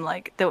 Because I'm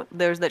like,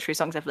 there's literally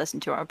songs I've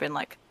listened to where I've been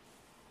like,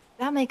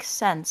 that makes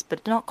sense,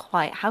 but not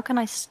quite. How can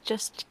I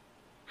just...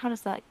 How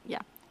does that...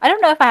 Yeah. I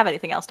don't know if I have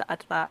anything else to add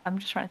to that. I'm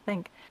just trying to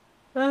think.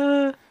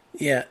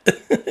 Yeah.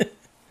 I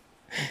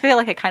feel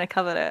like I kind of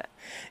covered it.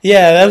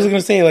 Yeah, I was going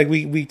to say, like,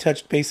 we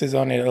touched bases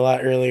on it a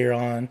lot earlier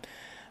on.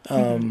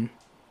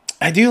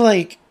 I do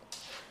like...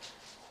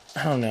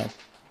 I don't know.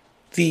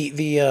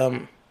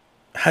 The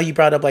how you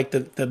brought up like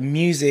the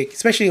music,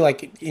 especially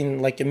like in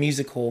like a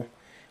musical,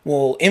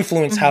 will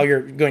influence how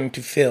you're going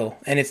to feel,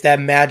 and it's that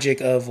magic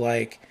of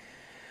like,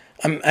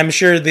 I'm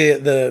sure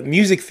the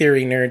music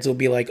theory nerds will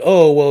be like,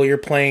 oh well, you're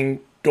playing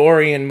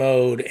Dorian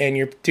mode and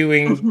you're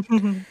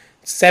doing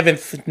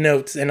seventh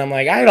notes, and I'm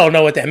like, I don't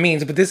know what that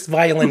means, but this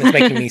violin is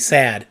making me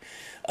sad.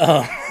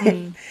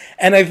 And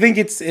I think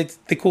it's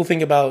the cool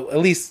thing about, at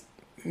least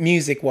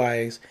music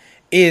wise,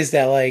 is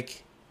that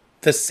like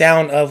the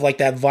sound of like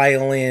that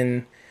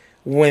violin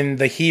when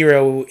the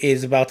hero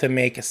is about to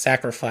make a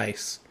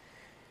sacrifice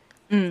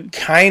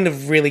kind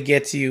of really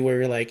gets you where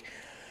you're like,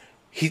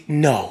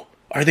 no,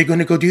 are they going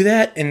to go do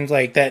that? And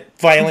like that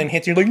violin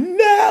hits you, you're like,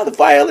 no, the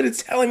violin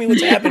is telling me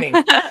what's happening.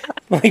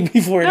 Like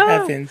before it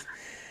happens.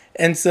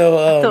 And so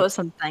I thought of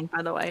something,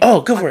 by the way.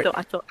 Oh, go for it.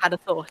 I had a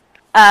thought.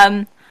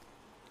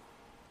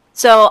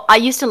 So I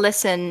used to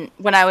listen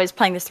when I was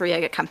playing this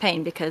 3-year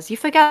campaign because you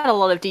forget a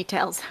lot of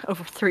details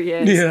over 3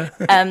 years.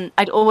 Yeah.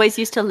 I'd always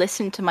used to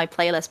listen to my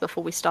playlist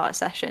before we start a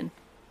session,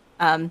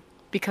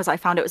 because I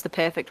found it was the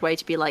perfect way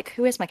to be like,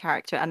 who is my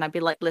character? And I'd be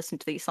like, listen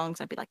to these songs.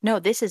 I'd be like, no,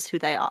 this is who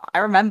they are. I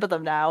remember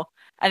them now.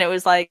 And it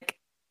was like,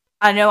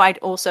 I know I'd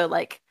also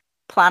like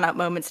plan out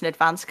moments in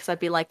advance because I'd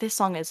be like, this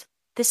song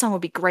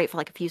would be great for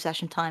like a few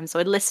session times. So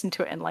I'd listen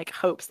to it in like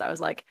hopes that I was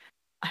like,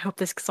 I hope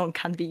this song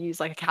can be used.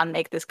 Like I can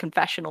make this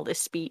confessional, this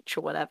speech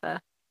or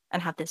whatever,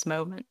 and have this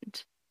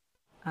moment.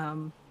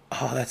 Oh,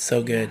 that's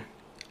so good.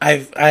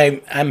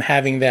 I'm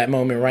having that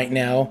moment right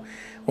now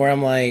where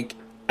I'm like,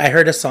 I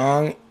heard a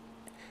song.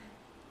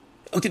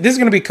 Okay, this is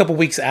gonna be a couple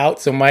weeks out,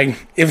 so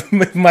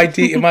if my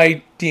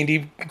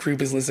D&D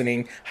group is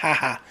listening,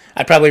 haha,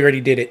 I probably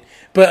already did it.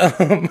 But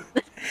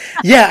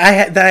yeah,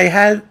 I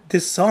had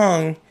this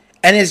song,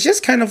 and it's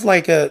just kind of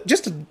like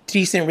just a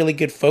decent, really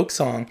good folk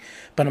song.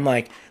 But I'm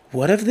like,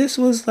 what if this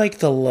was like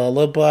the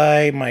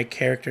lullaby my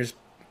character's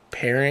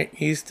parent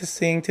used to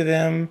sing to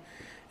them,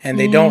 and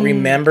they don't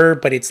remember,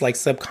 but it's like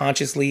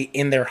subconsciously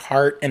in their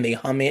heart, and they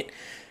hum it,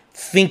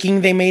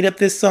 thinking they made up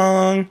this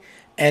song,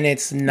 and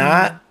it's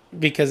not.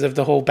 Because of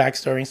the whole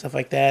backstory and stuff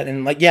like that.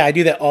 And like, yeah, I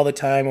do that all the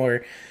time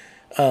where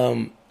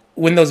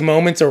when those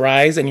moments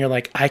arise and you're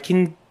like, I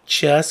can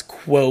just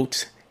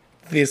quote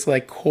this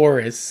like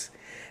chorus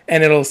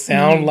and it'll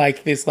sound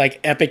like this like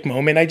epic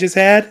moment I just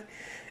had.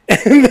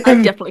 And then,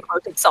 I've definitely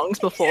quoted songs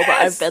before, but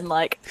I've been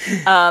like,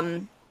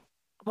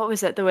 what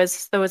was it? There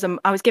was I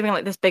was giving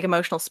like this big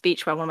emotional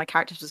speech where one of my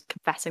characters was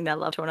confessing their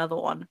love to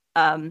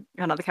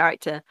another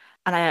character,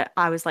 and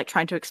I was like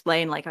trying to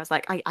explain, like I was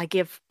like, I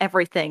give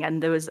everything,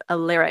 and there was a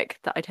lyric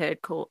that I'd heard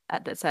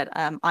that said,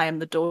 I am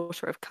the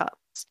daughter of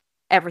cups,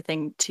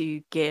 everything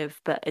to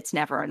give, but it's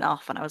never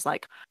enough. And I was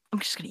like, I'm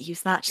just gonna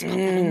use that, just put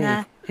that in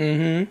there.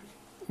 Mm-hmm.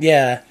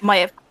 Yeah.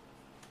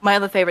 My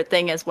other favorite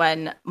thing is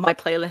when my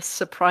playlist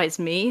surprised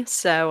me.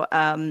 So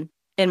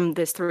in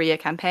this 3-year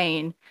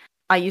campaign,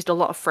 I used a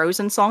lot of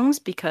Frozen songs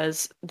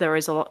because there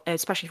is a lot,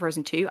 especially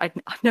Frozen 2. I've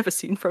never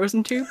seen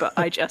Frozen 2, but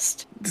I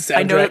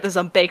know that there's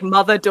a big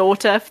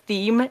mother-daughter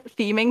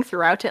theming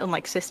throughout it and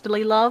like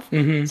sisterly love.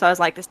 Mm-hmm. So I was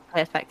like, this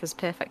is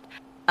perfect.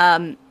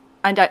 And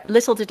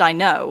little did I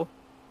know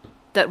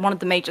that one of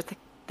the major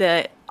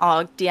that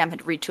our DM had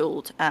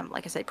retooled,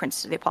 like I say,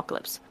 Princess of the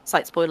Apocalypse,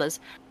 slight spoilers.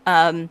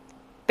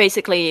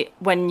 Basically,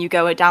 when you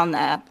go down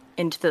there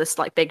into this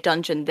like big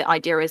dungeon, the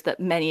idea is that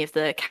many of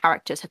the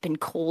characters have been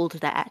called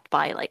there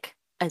by like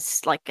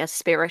as like a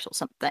spirit or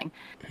something,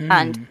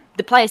 and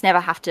the players never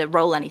have to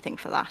roll anything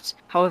for that.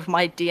 However,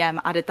 my DM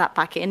added that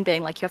back in,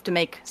 being like, you have to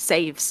make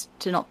saves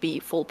to not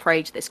fall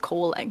prey to this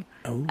calling.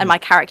 And my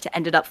character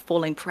ended up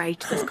falling prey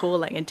to this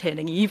calling and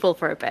turning evil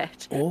for a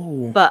bit.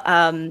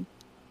 But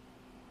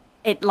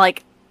it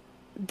like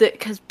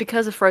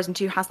because of Frozen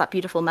 2 has that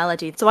beautiful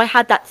melody, so I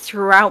had that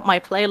throughout my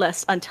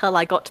playlist until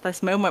I got to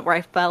this moment where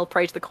I fell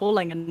prey to the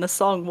calling, and the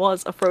song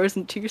was a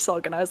Frozen 2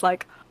 song, and I was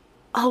like,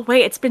 oh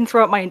wait, it's been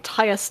throughout my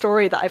entire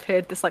story that I've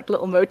heard this like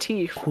little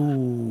motif.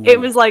 It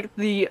was like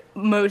the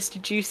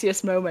most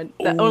juiciest moment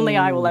that only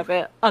I will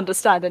ever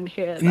understand and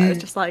hear. And I was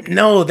just like,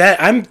 no,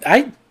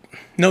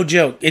 no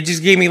joke, it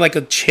just gave me like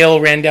a chill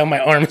ran down my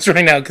arms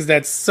right now, because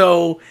that's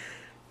so.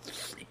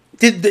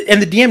 And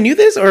the DM knew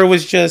this, or it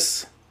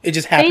just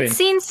happened?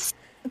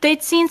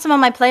 They'd seen some of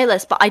my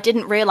playlists, but I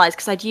didn't realize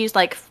because I'd used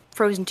like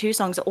Frozen 2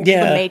 songs at all the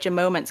major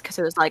moments, because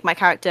it was like my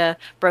character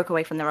broke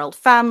away from their old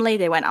family,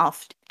 they went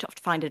off to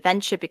find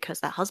adventure because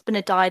their husband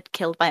had died,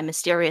 killed by a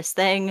mysterious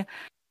thing,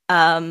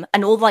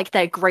 and all like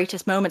their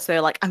greatest moments, they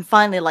were like, I'm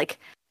finally like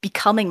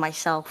becoming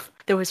myself.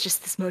 There was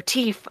just this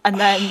motif, and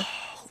then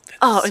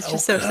it's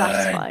just so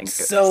satisfying.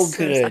 So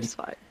good. So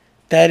satisfying.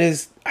 That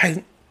is,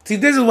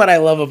 this is what I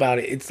love about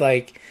it. It's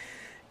like,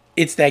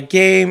 it's that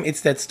game,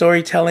 it's that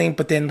storytelling,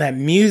 but then that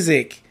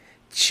music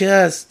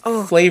just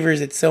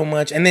flavors it so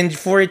much. And then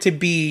for it to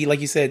be,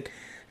 like you said,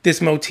 this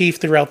motif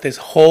throughout this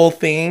whole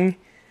thing,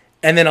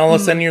 and then all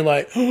of a sudden you're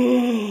like,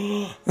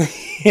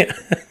 yeah.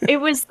 It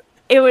was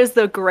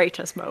the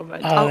greatest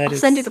moment. I'll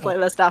send you the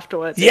playlist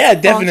afterwards. Yeah,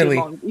 definitely.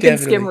 You can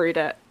skim read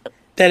it.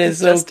 That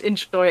is just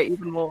enjoy it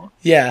even more.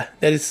 Yeah,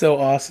 that is so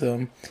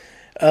awesome.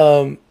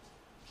 I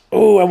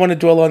want to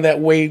dwell on that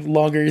way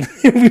longer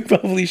than we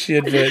probably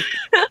should, but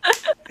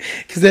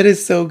because that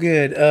is so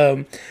good.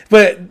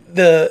 But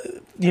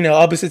the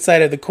opposite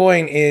side of the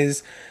coin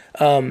is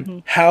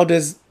how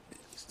does,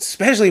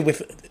 especially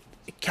with,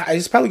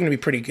 it's probably going to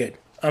be pretty good.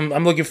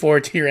 I'm looking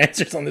forward to your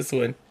answers on this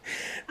one.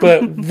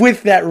 But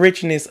with that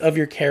richness of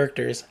your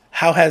characters,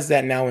 how has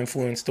that now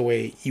influenced the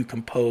way you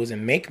compose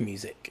and make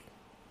music?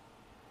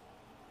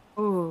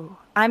 Ooh,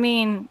 I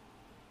mean,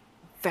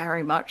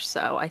 very much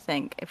so. I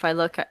think if I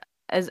look at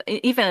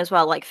even as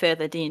well, like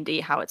further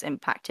D&D, how it's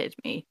impacted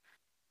me.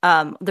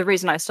 The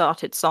reason I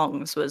started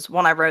songs was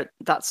when I wrote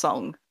that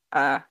song,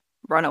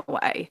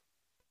 Runaway.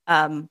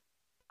 Um,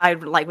 I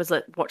like was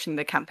like watching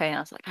the campaign. I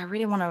was like, I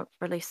really want to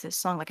release this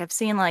song. Like I've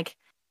seen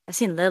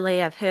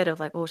Lily. I've heard of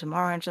like Autumn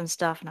Orange and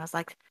stuff, and I was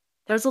like,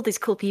 there's all these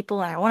cool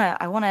people, and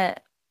I wanna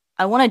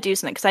do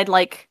something because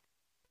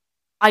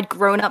I'd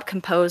grown up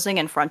composing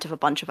in front of a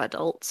bunch of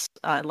adults.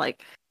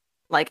 Like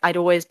I'd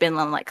always been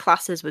on like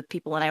classes with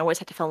people, and I always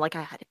had to feel like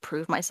I had to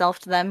prove myself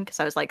to them because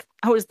I was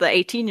the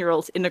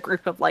 18-year-olds in a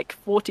group of like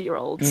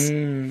 40-year-olds.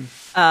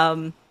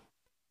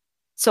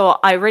 So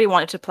I really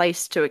wanted a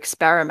place to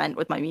experiment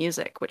with my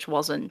music, which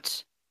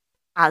wasn't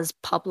as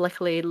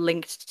publicly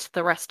linked to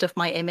the rest of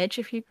my image,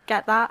 if you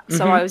get that.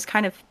 So I was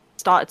kind of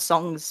started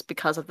songs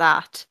because of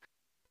that.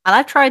 And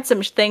I've tried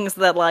some things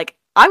that like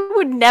I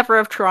would never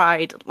have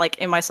tried like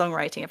in my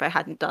songwriting if I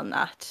hadn't done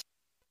that.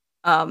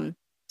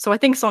 So I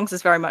think songs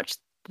is very much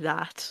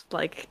that.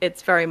 Like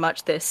it's very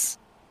much this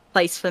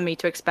place for me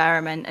to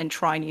experiment and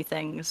try new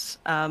things.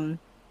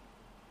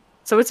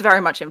 So it's very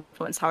much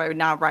influenced how I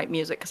now write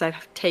music because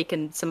I've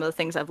taken some of the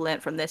things I've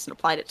learned from this and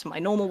applied it to my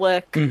normal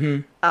work,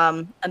 and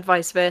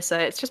vice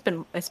versa. It's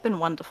been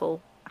wonderful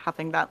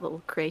having that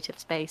little creative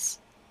space.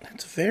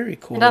 That's very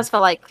cool. And as for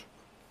like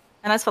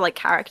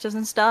characters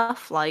and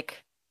stuff,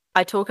 like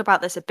I talk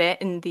about this a bit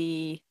in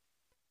the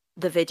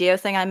video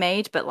thing I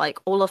made, but like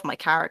all of my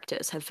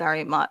characters have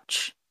very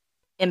much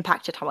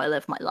impacted how I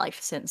live my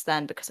life since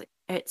then because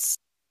it's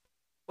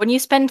when you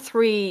spend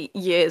 3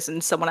 years in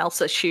someone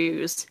else's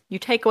shoes, you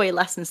take away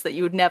lessons that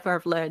you would never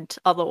have learned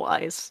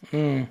otherwise.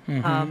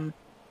 Even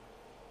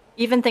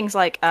things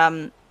like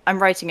I'm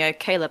writing a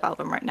Caleb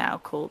album right now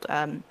called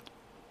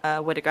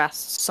Widowgrass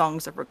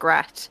Songs of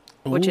Regret,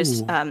 which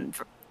is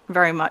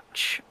very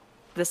much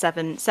the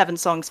seven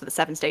songs for the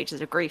 7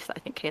 stages of grief that I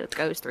think Caleb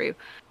goes through.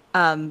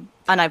 And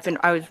I've been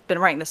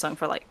writing this song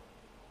for like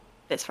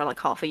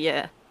half a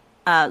year.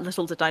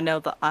 Little did I know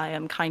that I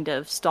am kind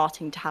of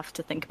starting to have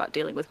to think about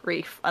dealing with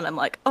grief, and I'm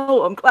like,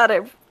 oh, I'm glad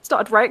I've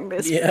started writing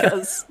this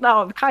because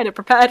now I'm kind of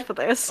prepared for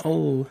this.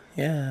 Oh,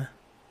 yeah.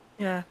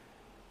 Yeah.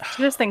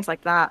 So just things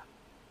like that.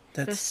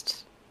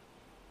 That's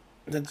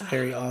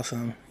very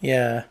awesome.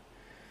 Yeah.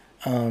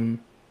 I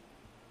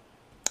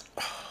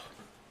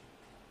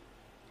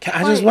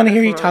just want to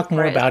hear you talk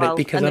more about it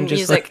because I'm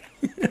just music,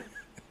 like...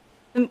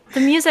 the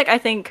music, I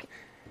think,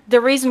 the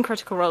reason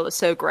Critical Role is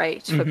so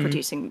great for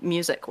producing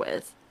music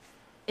with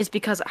is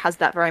because it has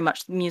that very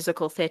much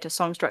musical theatre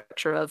song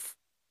structure of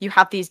you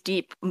have these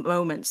deep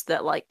moments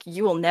that like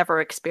you will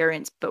never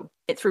experience, but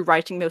through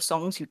writing those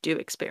songs you do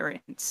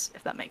experience,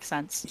 if that makes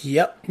sense.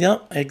 Yep,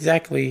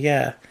 exactly,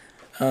 yeah.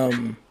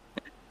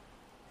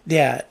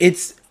 Yeah,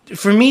 it's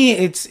for me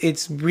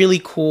it's really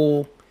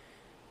cool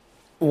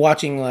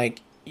watching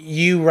like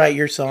you write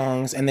your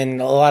songs and then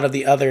a lot of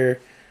the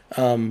other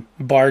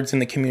bards in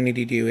the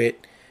community do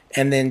it,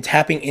 and then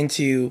tapping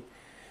into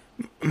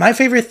my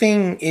favorite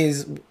thing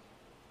is,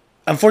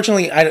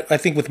 unfortunately, I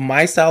think with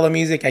my style of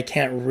music, I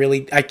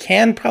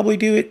can probably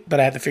do it, but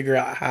I have to figure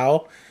out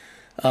how.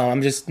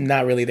 I'm just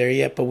not really there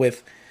yet. But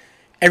with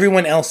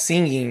everyone else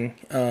singing,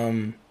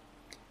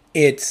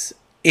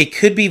 it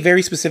could be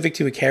very specific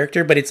to a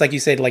character, but it's like you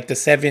said, like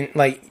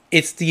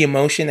it's the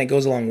emotion that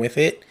goes along with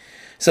it.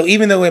 So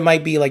even though it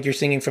might be like you're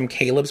singing from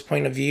Caleb's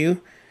point of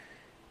view,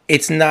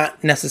 it's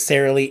not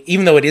necessarily,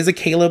 even though it is a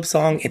Caleb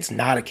song, it's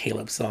not a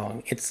Caleb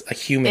song. It's a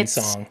human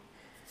song.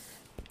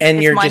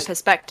 And it's my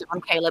perspective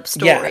on Caleb's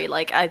story.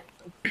 Yeah.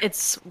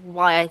 It's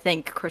why I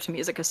think Critter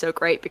music is so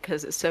great,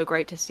 because it's so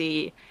great to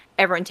see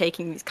everyone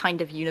taking these kind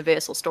of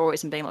universal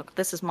stories and being like,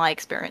 this is my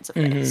experience of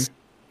this.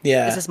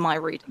 Yeah. This is my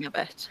reading of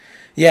it.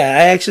 Yeah,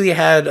 I actually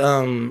had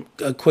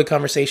a quick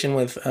conversation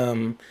with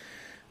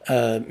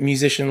a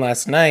musician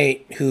last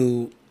night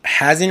who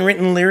hasn't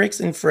written lyrics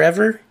in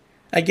forever,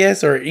 I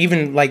guess, or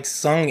even like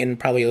sung in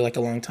probably like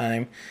a long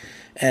time.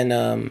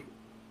 And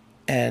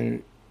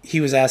he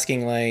was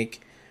asking like,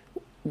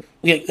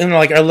 in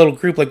like our little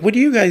group, like, what do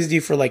you guys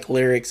do for like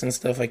lyrics and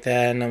stuff like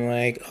that? And I'm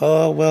like,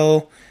 oh,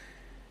 well,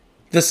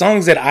 the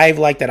songs that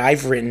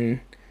I've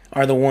written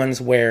are the ones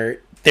where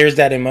there's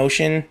that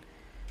emotion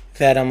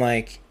that I'm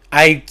like,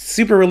 I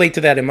super relate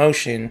to that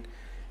emotion.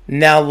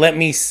 Now let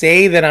me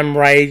say that I'm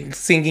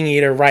singing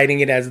it or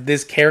writing it as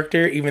this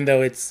character, even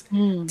though it's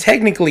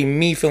technically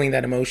me feeling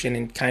that emotion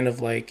and kind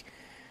of like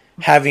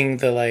having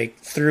the like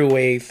through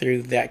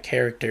that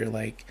character,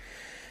 like.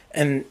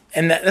 And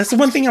that's the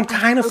one thing I'm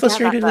kind of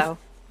frustrated with.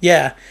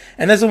 Yeah,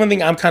 and that's the one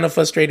thing I'm kind of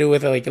frustrated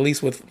with, like at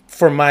least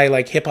for my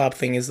like hip hop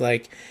thing, is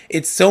like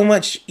it's so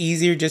much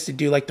easier just to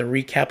do like the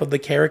recap of the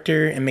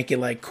character and make it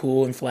like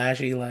cool and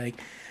flashy, like,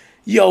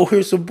 yo,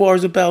 here's some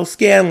bars about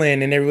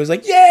Scanlan, and everyone's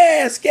like,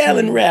 yeah,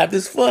 Scanlan rap,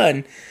 it's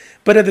fun.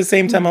 But at the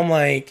same time, I'm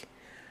like,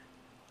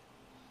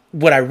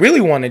 what I really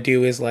want to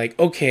do is like,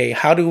 okay,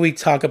 how do we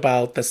talk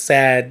about the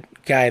sad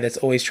guy that's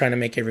always trying to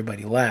make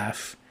everybody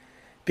laugh?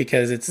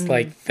 Because it's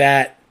like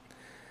that.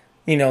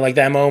 You know, like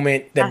that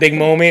moment, that big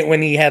moment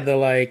when he had the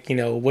like, you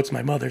know, what's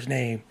my mother's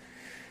name?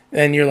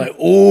 And you're like,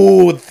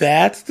 oh,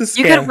 that's the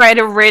You could scam. write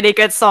a really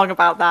good song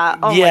about that.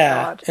 Oh my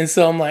god. And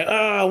so I'm like, oh,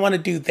 I want to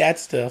do that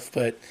stuff,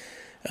 but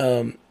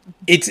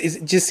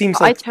it just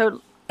seems I like.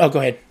 totally. Oh, go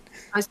ahead.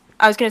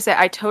 I was gonna say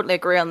I totally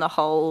agree on the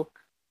whole.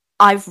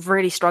 I've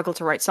really struggled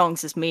to write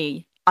songs as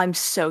me. I'm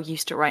so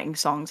used to writing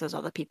songs as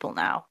other people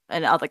now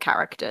and other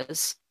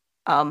characters.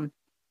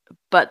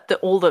 But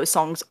all those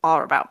songs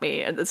are about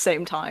me at the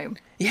same time.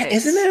 Yeah,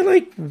 isn't that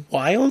like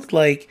wild?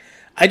 Like,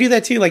 I do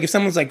that too. Like, if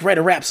someone's like, write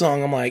a rap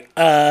song, I'm like,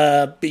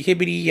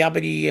 hibbity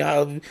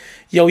yabbity,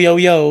 yo yo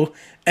yo,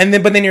 and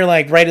then but then you're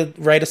like,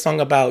 write a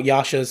song about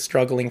Yasha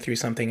struggling through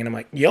something, and I'm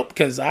like, yep,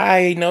 because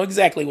I know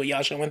exactly what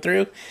Yasha went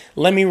through.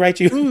 Let me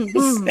write you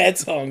a sad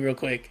song real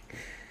quick.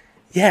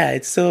 Yeah,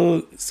 it's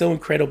so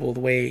incredible the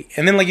way,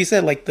 and then like you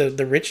said, like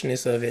the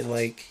richness of it,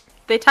 like.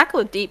 They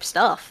tackle deep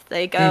stuff.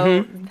 They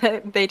go,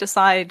 they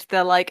decide,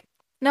 they're like,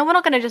 no, we're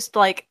not going to just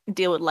like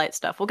deal with light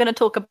stuff. We're going to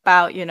talk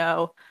about,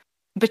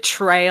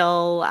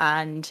 betrayal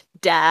and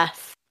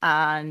death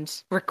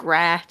and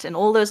regret and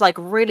all those like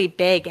really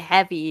big,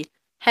 heavy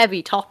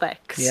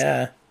topics.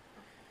 Yeah.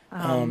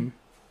 I'm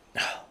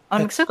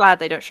so glad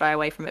they don't shy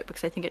away from it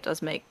because I think it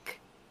does make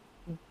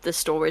the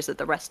stories that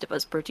the rest of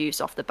us produce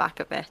off the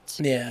back of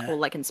it, or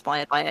like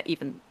inspired by it,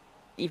 even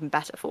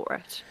better for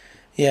it.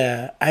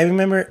 Yeah, I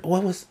remember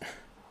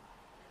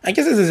I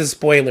guess this is a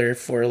spoiler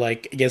for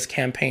like I guess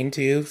campaign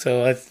 2,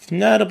 so I'm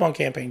not up on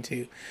campaign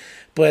 2.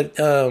 But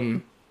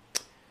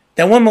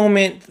that one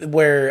moment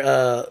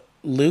where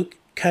Luke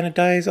kind of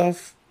dies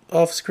off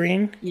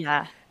screen.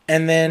 Yeah.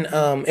 And then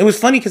it was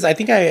funny because I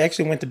think I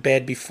actually went to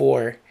bed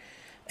before,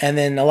 and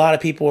then a lot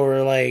of people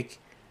were like,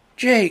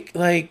 Jake,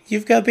 like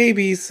you've got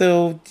babies,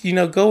 so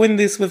go in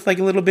this with like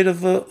a little bit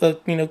of a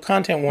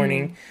content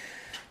warning.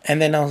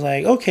 And then I was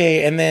like,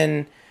 okay, and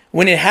then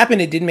when it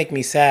happened, it did make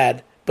me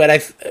sad.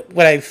 But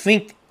what I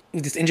think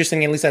is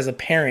interesting, at least as a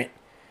parent,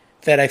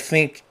 that I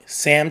think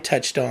Sam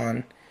touched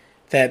on,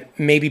 that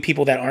maybe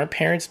people that aren't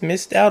parents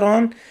missed out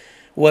on,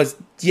 was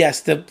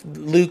yes, the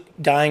Luke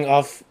dying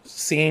off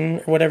scene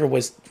or whatever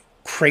was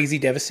crazy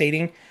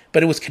devastating,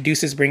 but it was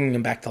Caduceus bringing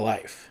him back to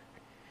life,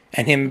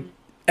 and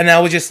I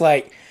was just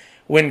like,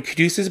 when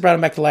Caduceus brought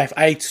him back to life,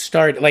 I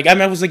started like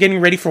I was like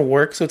getting ready for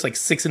work, so it's like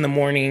 6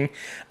 a.m.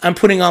 I'm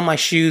putting on my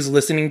shoes,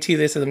 listening to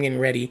this as I'm getting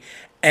ready,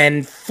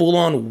 and full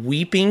on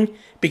weeping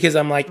because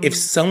I'm like, if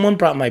someone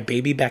brought my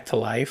baby back to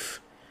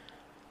life,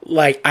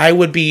 like I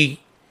would be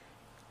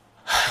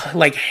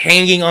like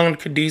hanging on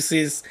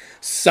Caduceus,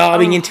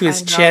 sobbing into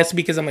his chest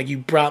because I'm like, you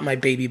brought my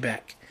baby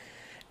back,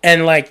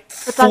 and like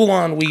full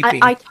on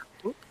weeping. I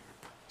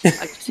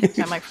just hit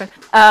my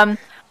microphone.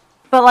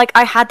 But like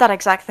I had that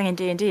exact thing in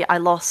D&D.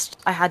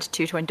 I had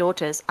 2 twin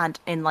daughters, and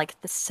in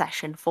like the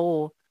session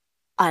 4,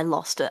 I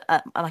lost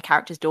my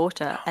character's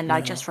daughter, and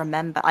I just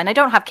remember, and I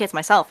don't have kids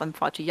myself, I'm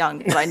far too young,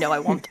 but I know I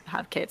want to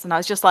have kids, and I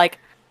was just like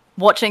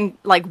watching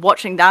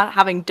that,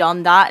 having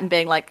done that, and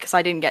being like, because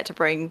I didn't get to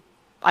bring,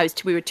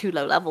 we were too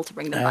low level to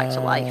bring them back to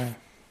life.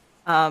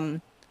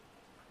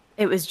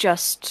 It was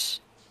just,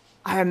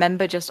 I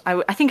remember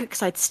I think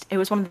because it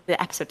was one of the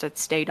episodes I'd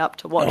stayed up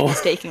to watch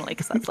mistakenly,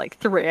 because that's like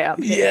 3 a.m.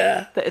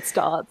 that it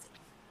starts.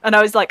 And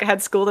I was like, I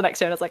had school the next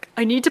day, and I was like,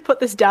 I need to put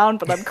this down,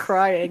 but I'm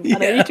crying,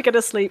 and I need to go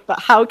to sleep,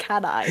 but how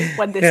can I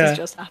when this has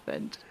just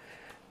happened?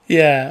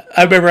 Yeah,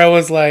 I remember I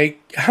was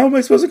like, how am I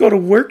supposed to go to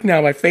work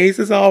now? My face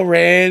is all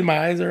red, my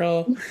eyes are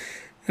all...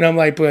 And I'm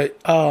like, but,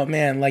 oh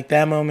man, like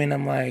that moment,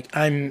 I'm like,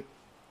 I don't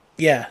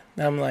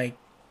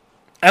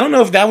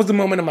know if that was the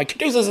moment I'm like,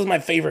 Caduceus is my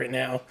favorite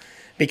now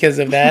because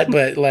of that,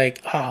 but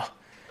like, I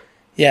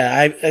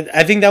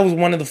think that was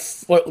one of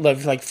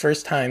the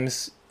first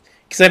times,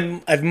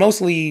 because I've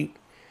mostly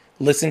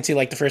listened to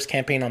like the first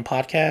campaign on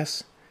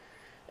podcasts,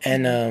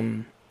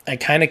 and I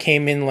kind of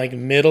came in like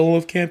middle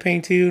of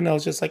campaign 2, and I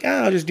was just like,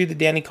 I'll just do the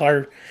Danny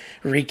Carr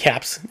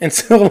recaps, and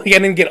so like I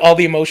didn't get all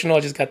the emotional,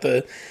 I just got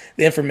the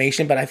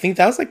information. But I think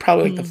that was like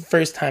probably like the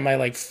first time I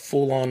like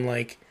full on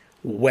like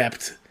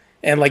wept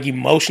and like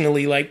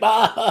emotionally like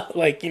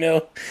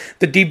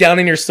the deep down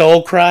in your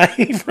soul cry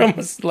from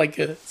like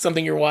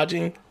something you're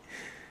watching.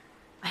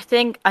 I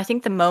think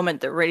the moment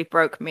that really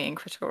broke me in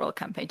Critical Role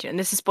Campaign 2, and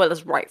this is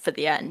spoilers right for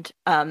the end,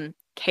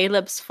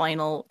 Caleb's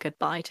final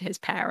goodbye to his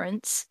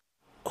parents.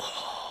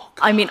 Oh,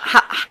 God. I mean,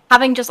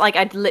 having just like,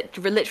 I'd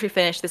literally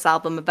finished this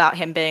album about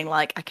him being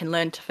like, I can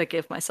learn to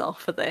forgive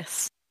myself for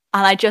this.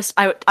 And I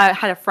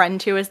had a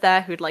friend who was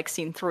there who'd like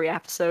seen 3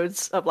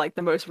 episodes of like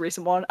the most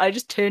recent one. I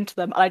just turned to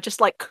them and I just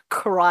like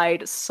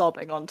cried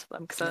sobbing onto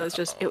them because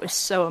it was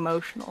so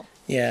emotional.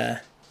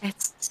 Yeah.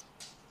 It's...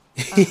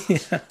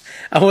 Yeah.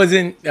 I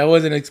wasn't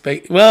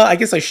expecting. Well, I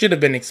guess I should have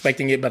been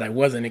expecting it, but I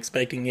wasn't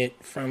expecting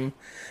it from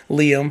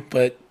Liam.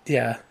 But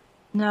yeah.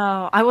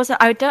 No, I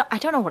wasn't. I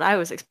don't know what I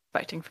was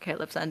expecting for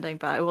Caleb's ending,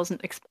 but I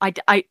wasn't.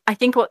 I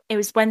think it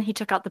was when he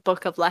took out the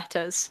book of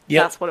letters.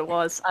 Yep. That's what it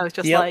was. I was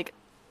just like,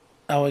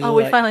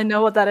 we finally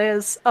know what that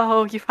is.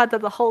 Oh, you've had that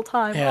the whole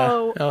time.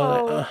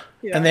 Yeah.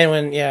 Yeah. And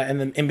then and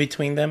then in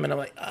between them, and I'm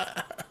like,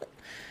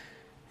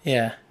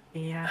 yeah.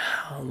 Yeah.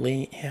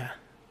 Yeah.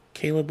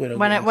 Caleb Widow.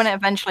 When it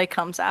eventually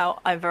comes out,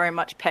 I very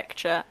much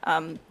picture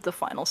the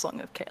final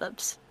song of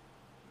Caleb's,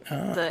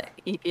 the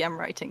EPM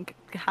writing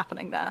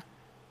happening there.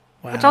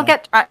 Wow. Which I'll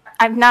get.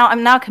 I'm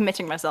now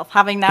committing myself,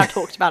 having now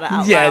talked about it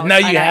out Yeah, loud. now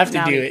you have to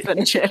now do need it.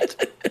 Finish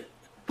it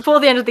before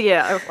the end of the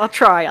year. I'll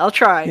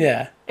try.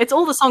 Yeah. It's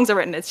all the songs are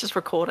written. It's just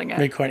recording it.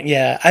 Recording.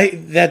 Yeah,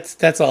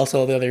 that's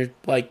also the other,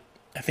 like,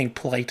 I think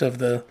plight of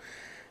the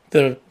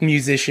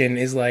musician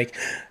is like,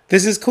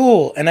 this is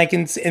cool, and but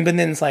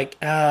then it's like,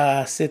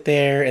 sit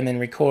there and then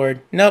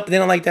record. Nope, they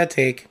don't like that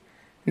take.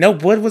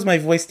 Nope, what was my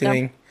voice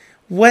doing? Nope.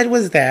 What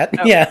was that?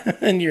 Nope. Yeah,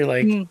 and you're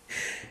like,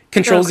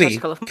 Control Z,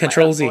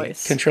 Control Z,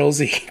 Control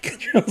Z,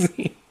 Control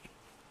Z.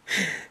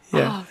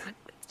 Yeah. Oh,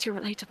 it's too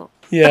relatable.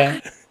 Yeah.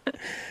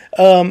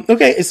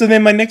 Okay, so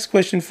then my next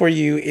question for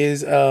you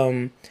is,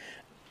 this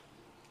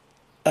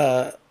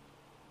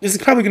is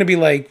probably going to be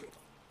like,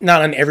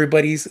 not on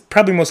everybody's,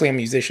 probably mostly on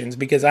musicians,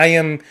 because I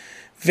am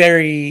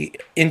very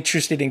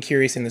interested and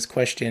curious in this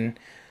question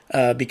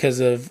because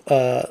of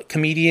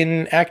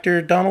comedian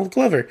actor Donald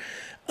Glover.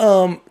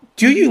 Do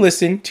you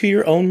listen to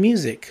your own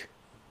music?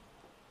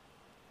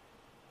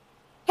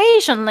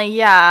 Occasionally,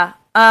 yeah.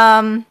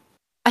 I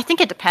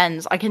think it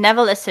depends. I can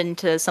never listen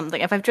to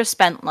something if I've just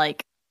spent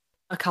like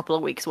a couple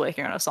of weeks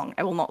working on a song.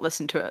 I will not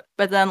listen to it.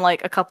 But then,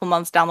 like a couple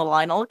months down the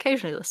line, I'll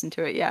occasionally listen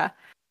to it. Yeah.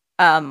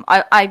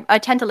 I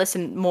tend to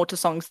listen more to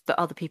songs that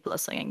other people are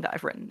singing that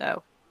I've written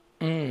though.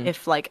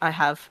 If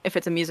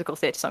it's a musical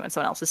theatre song and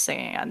someone else is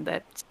singing and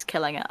they're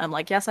killing it, I'm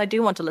like, yes, I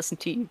do want to listen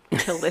to you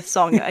kill this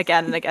song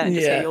again and again and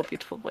just hear your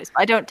beautiful voice.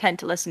 But I don't tend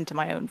to listen to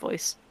my own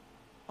voice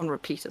on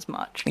repeat as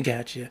much.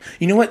 Gotcha.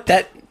 You know what?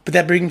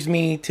 That brings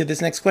me to this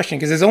next question,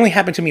 because it's only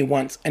happened to me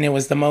once, and it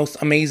was the most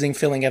amazing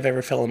feeling I've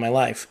ever felt in my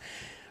life.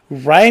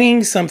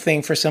 Writing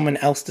something for someone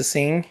else to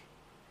sing.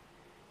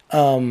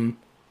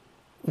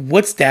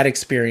 What's that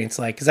experience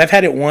like? Because I've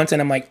had it once,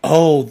 and I'm like,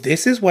 oh,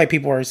 this is why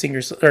people are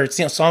singers or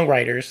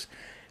songwriters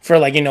for,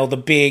 like,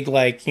 the big,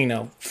 like,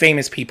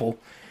 famous people.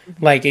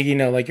 Like,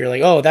 like you're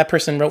like, oh, that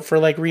person wrote for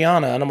like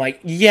Rihanna, and I'm like,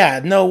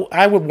 yeah, no,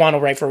 I would want to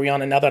write for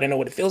Rihanna now that I know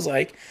what it feels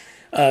like.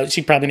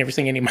 She'd probably never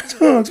sing any of my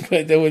songs,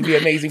 but that would be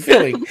an amazing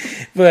feeling.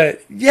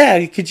 But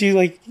yeah, could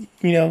you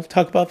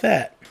talk about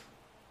that?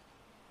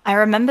 I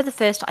remember the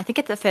first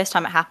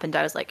time it happened,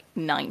 I was like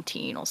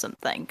 19 or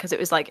something, because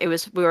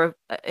we were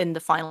in the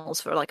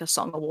finals for like a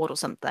song award or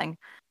something.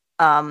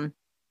 And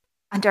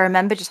I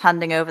remember just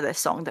handing over this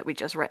song that we'd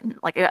just written.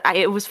 Like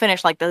it was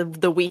finished like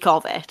the week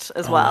of it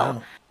as well.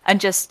 Wow. And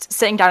just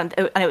sitting down,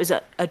 and it was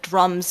a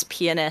drums,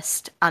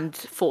 pianist, and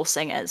 4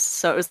 singers.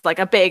 So it was like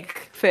a big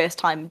first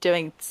time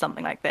doing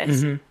something like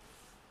this. Mm-hmm.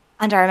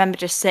 And I remember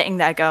just sitting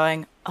there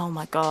going, oh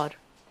my God,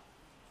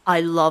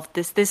 I love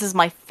this. This is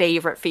my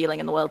favorite feeling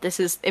in the world.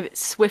 It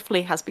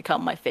swiftly has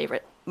become my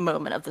favorite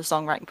moment of the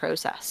songwriting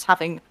process.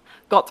 Having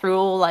got through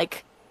all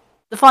like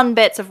the fun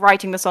bits of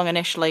writing the song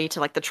initially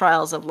to like the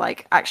trials of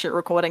like actually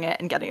recording it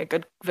and getting a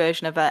good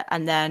version of it,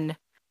 and then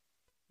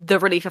the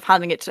relief of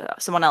handing it to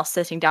someone else,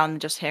 sitting down and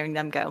just hearing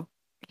them go,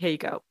 here you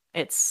go.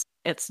 This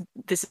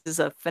is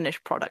a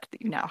finished product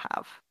that you now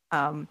have.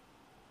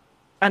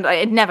 And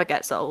it never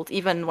gets old.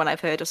 Even when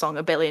I've heard a song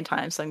a billion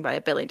times sung by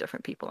a billion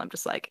different people, I'm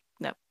just like,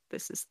 no,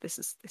 this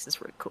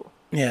is really cool.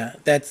 Yeah,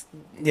 that's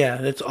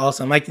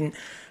awesome. I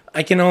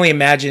can only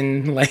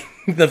imagine like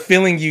the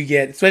feeling you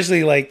get,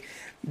 especially like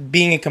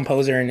being a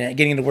composer and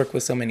getting to work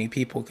with so many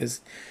people.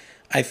 Because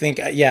I think,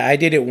 I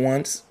did it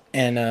once,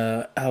 and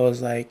I'm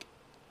like,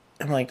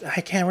 I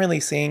can't really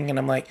sing, and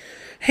I'm like,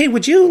 hey,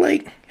 would you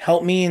like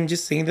help me and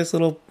just sing this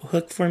little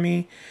hook for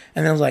me?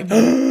 And I was like,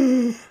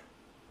 oh,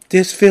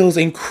 this feels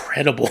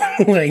incredible.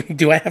 Like,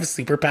 do I have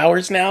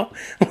superpowers now?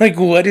 Like,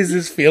 what is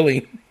this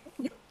feeling?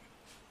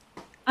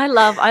 I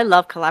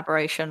love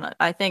collaboration.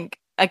 I think,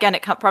 again,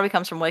 it probably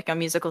comes from working on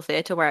musical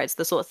theatre, where it's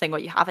the sort of thing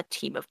where you have a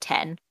team of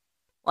 10,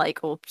 like,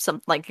 or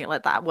something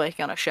like that,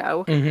 working on a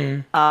show.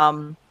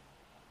 Mm-hmm.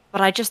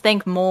 But I just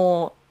think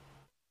more,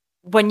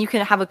 when you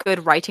can have a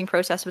good writing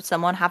process with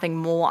someone, having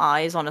more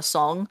eyes on a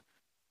song,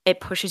 it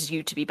pushes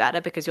you to be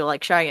better, because you're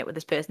like sharing it with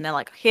this person. They're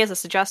like, here's a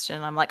suggestion.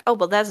 And I'm like, oh,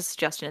 well, there's a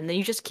suggestion. And then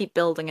you just keep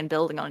building and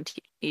building on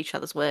each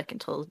other's work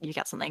until you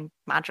get something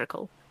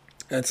magical.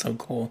 That's so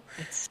cool.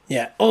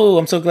 Yeah. Oh,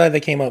 I'm so glad that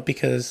came up,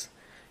 because,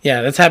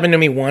 yeah, that's happened to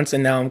me once.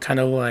 And now I'm kind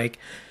of like,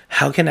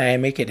 how can I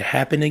make it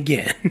happen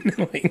again?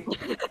 Like,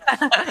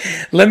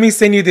 let me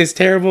send you this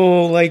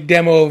terrible like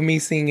demo of me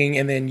singing,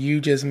 and then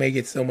you just make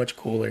it so much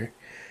cooler.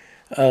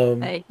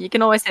 Hey, you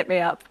can always hit me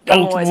up.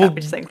 I'm always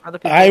happy to sing for other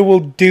people. I will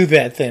do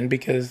that then,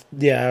 because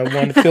I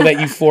want to feel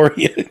that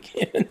euphoria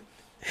again.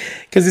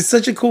 Because it's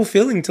such a cool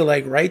feeling to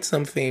like write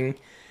something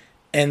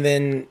and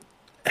then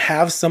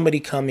have somebody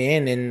come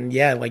in and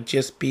like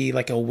just be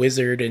like a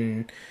wizard,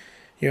 and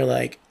you're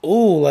like,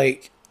 oh,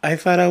 like I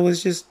thought I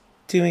was just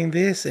doing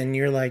this, and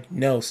you're like,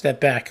 no, step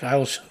back, I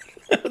will show you.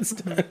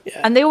 Yeah.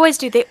 And they always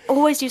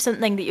do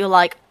something that you're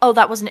like, oh,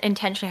 that wasn't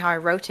intentionally how I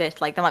wrote it.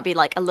 Like there might be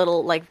like a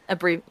little like a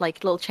brief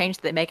like little change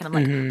that they make, and I'm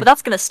like, but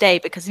that's gonna stay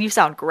because you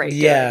sound great.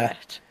 Yeah,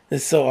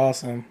 it's so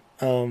awesome.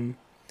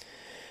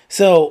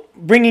 So,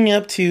 bringing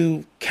up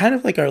to kind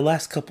of like our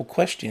last couple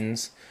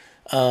questions,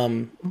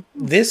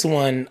 this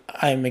one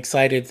I'm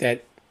excited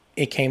that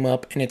it came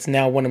up, and it's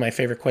now one of my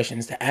favorite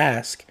questions to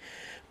ask.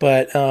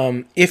 But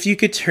if you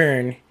could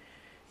turn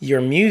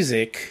your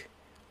music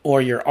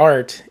or your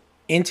art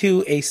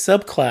into a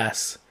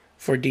subclass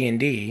for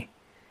D&D,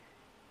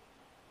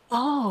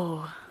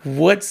 what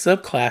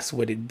subclass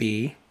would it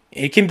be?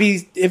 It can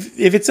be, if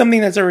it's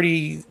something that's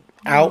already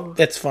out,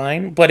 that's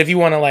fine. But if you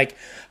want to like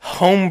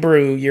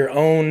homebrew your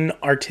own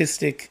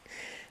artistic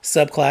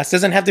subclass,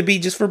 doesn't have to be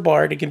just for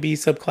Bard. It can be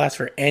subclass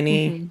for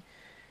any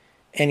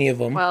of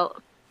them. Well,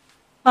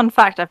 fun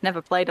fact: I've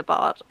never played a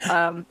bard.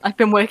 I've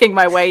been working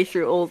my way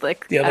through all the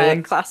other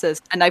ones?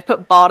 classes, and I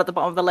put bard at the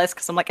bottom of the list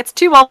because I'm like, it's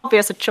too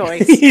obvious a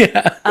choice.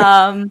 Yeah.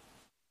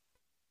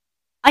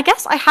 I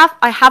guess I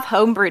have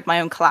homebrewed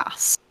my own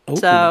class,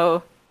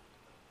 so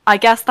I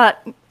guess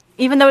that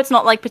even though it's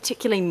not like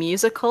particularly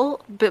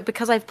musical, but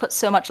because I've put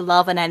so much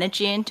love and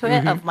energy into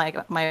it of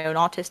my own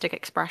artistic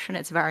expression,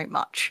 it's very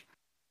much.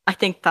 I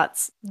think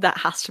that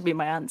has to be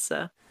my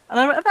answer, and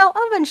I'll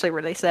eventually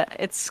release it.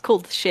 It's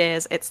called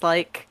Shears. It's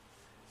like,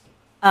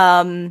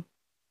 so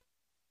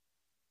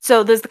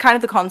there's the kind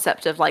of the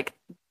concept of like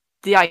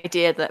the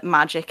idea that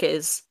magic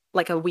is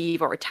like a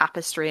weave or a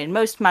tapestry, and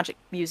most magic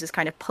users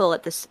kind of pull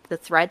at the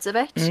threads of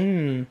it,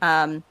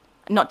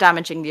 not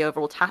damaging the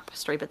overall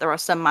tapestry. But there are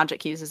some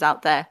magic users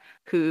out there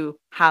who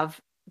have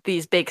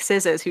these big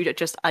scissors who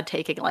just are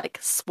taking like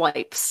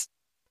swipes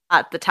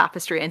at the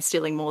tapestry and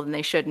stealing more than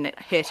they should, and it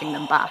hurting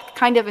them back.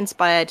 Kind of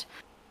inspired.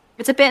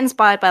 It's a bit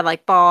inspired by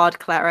like Bard,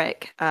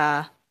 Cleric,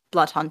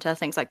 Blood Hunter,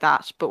 things like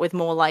that, but with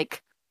more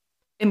like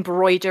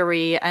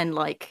embroidery and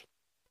like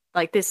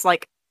this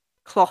like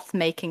cloth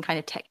making kind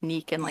of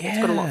technique, and like it's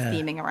got a lot of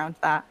theming around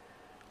that.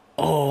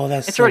 Oh,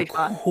 it's really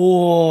fun.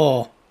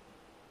 Cool.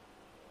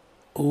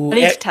 Ooh, I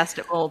need to test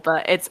it all,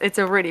 but it's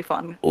a really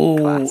fun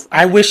class.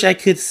 I wish I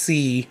could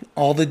see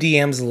all the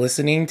DMs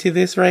listening to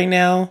this right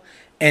now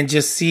and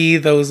just see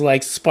those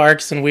like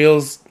sparks and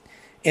wheels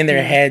in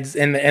their heads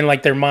and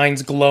like their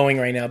minds glowing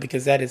right now,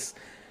 because that is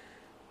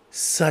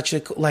such a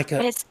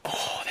that's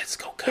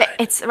so good.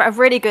 It's a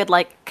really good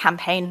like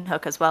campaign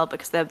hook as well,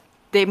 because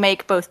they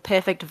make both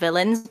perfect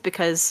villains,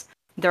 because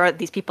there are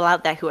these people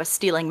out there who are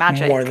stealing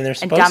magic more than they're and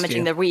supposed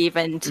damaging to. the weave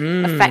and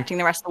affecting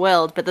the rest of the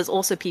world. But there are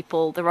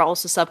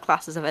also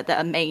subclasses of it that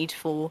are made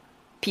for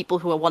people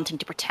who are wanting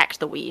to protect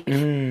the weave.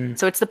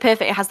 So it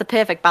has the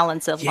perfect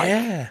balance of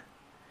like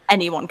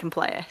anyone can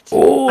play it.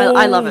 Oh,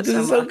 I love it this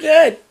so is much. so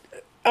good.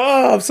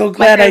 Oh, I'm so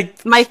glad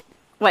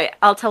Wait,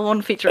 I'll tell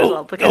one feature as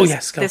well,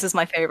 because go. this is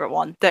my favorite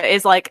one. There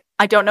is like,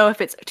 I don't know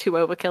if it's too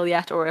overkill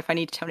yet or if I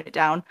need to tone it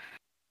down.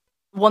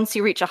 Once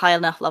you reach a high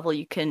enough level,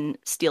 you can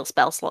steal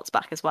spell slots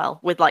back as well,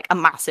 with like a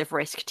massive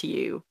risk to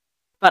you.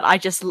 But I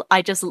just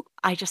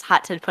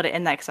had to put it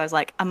in there because I was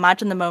like,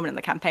 imagine the moment in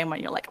the campaign when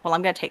you're like, well,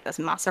 I'm going to take this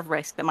massive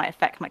risk that might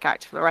affect my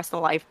character for the rest of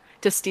their life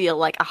to steal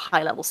like a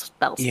high level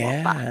spell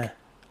slot back.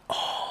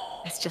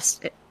 Oh, it's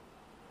just.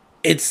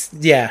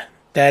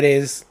 That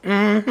is.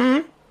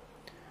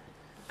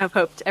 I've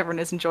hoped everyone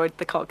has enjoyed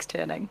the cogs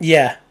turning.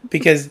 Yeah,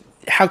 because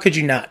how could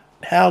you not?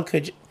 How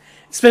could you?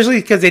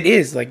 Especially because it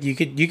is like you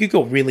could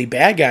go really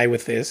bad guy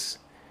with this,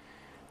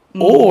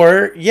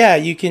 or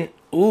you can.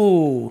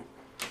 Ooh,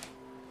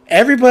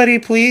 everybody,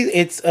 please!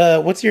 It's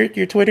what's your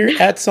Twitter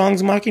at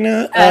Songs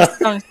Machina?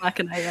 Songs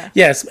Machina, yeah.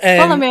 Yes,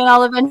 and follow me, and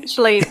I'll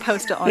eventually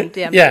post it on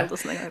DM Guild or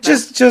something like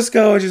that. Just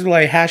go, just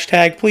like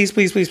hashtag please, so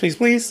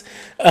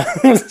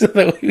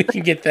that we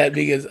can get that,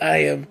 because I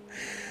am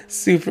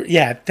super.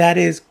 Yeah, that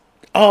is.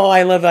 Oh,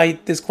 I love how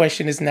this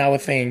question is now a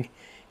thing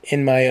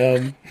in my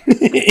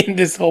in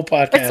this whole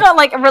podcast. It's not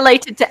like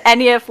related to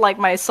any of like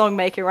my song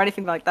making or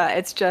anything like that.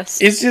 It's just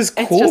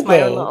cool just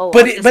though.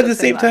 But at the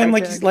same time,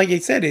 like I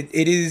said,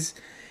 it is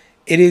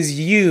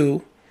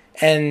you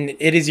and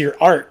it is your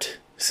art.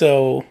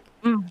 So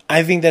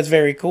I think that's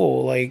very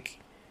cool. Like,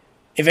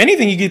 if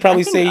anything, you could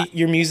probably say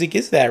your music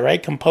is that,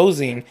 right?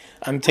 Composing.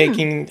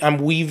 I'm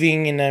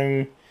weaving,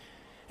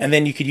 and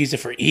then you could use it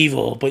for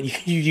evil, but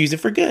you use it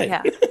for good.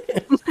 Yeah.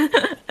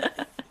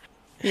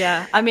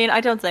 Yeah, I mean,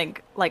 I don't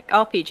think like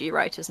RPG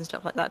writers and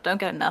stuff like that don't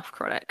get enough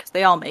credit, because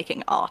they are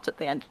making art at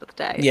the end of the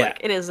day. Yeah.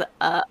 Like,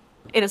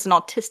 it is an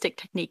artistic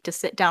technique to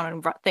sit down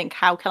and think,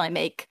 how can I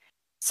make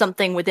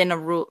something within a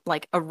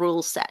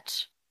rule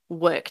set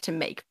work to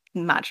make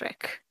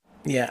magic?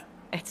 Yeah.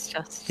 It's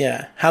just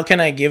how can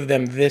I give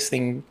them this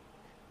thing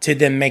to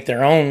then make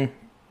their own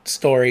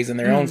stories and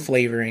their own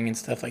flavoring and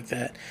stuff like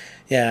that.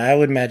 Yeah, I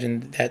would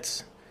imagine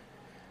that's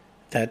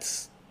I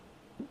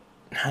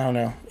don't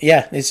know.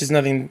 Yeah, it's just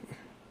nothing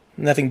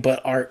but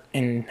art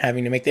and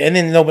having to make that. And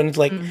then nobody's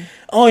like,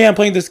 oh yeah, I'm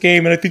playing this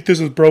game and I think this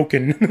is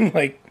broken.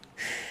 Like,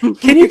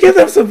 can you give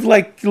them some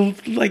like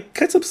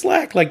cut some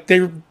slack? Like,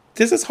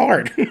 this is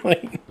hard.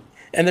 Like,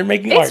 and they're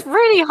making It's art.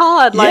 really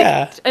hard, like,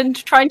 Yeah. and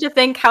trying to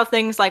think how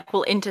things like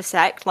will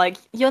intersect. Like,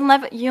 you're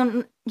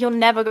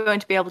never going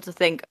to be able to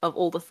think of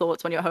all the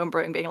thoughts when you're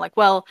homebrewing, being like,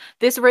 well,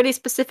 this really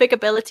specific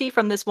ability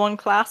from this one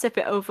class, if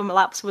it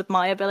overlaps with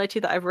my ability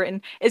that I've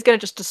written, is going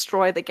to just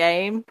destroy the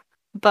game.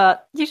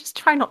 But you just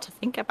try not to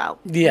think about.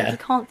 Yeah. You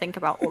can't think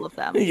about all of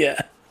them.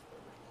 Yeah.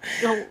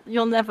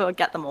 You'll never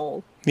get them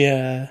all.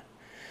 Yeah.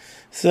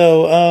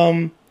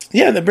 So,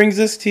 yeah, that brings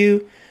us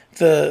to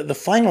the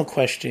final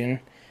question,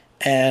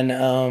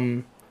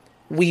 and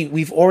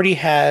we've already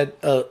had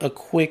a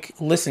quick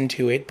listen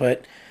to it,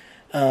 but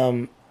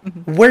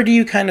where do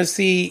you kind of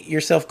see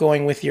yourself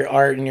going with your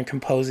art and your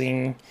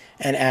composing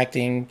and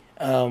acting?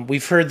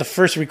 We've heard the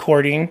first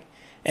recording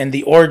and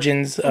the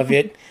origins of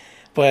it,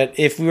 but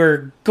if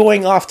we're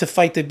going off to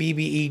fight the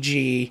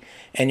BBEG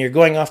and you're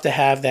going off to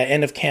have that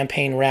end of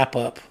campaign wrap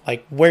up,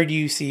 like, where do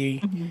you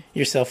see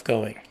yourself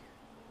going?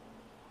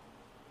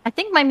 I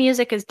think my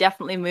music is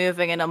definitely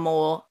moving in a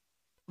more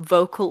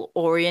vocal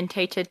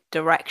orientated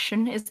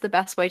direction is the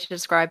best way to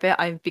describe it.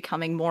 I'm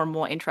becoming more and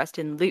more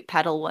interested in loop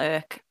pedal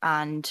work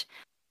and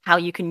how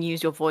you can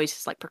use your voice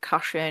as like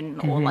percussion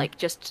or like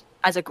just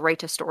as a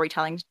greater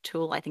storytelling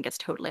tool. I think it's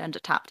totally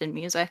undertapped in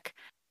music.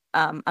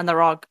 And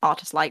there are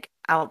artists like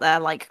out there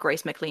like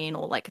Grace McLean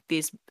or like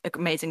these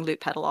amazing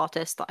loop pedal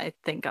artists that I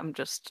think I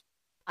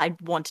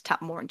want to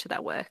tap more into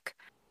their work.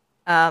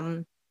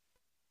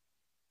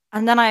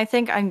 And then I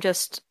think I'm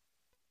just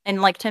in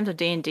like terms of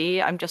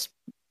D&D, I'm just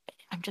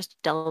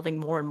delving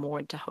more and more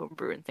into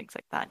homebrew and things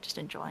like that, just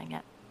enjoying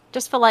it.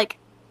 Just for like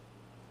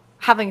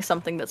having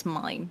something that's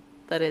mine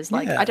that is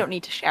like I don't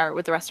need to share it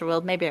with the rest of the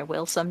world. Maybe I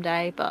will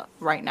someday, but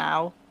right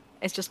now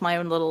it's just my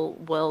own little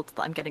world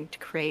that I'm getting to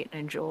create and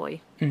enjoy.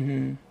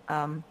 And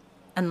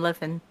live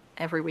in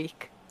every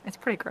week. It's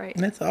pretty great.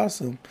 That's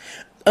awesome.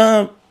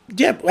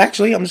 Yeah,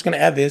 actually, I'm just going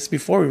to add this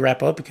before we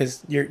wrap up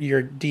because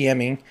you're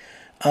DMing.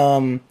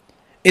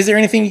 Is there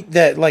anything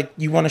that like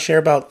you want to share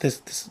about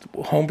this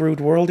homebrewed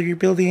world that you're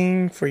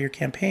building for your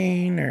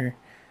campaign, or?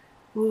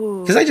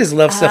 Because I just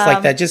love stuff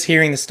like that. Just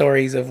hearing the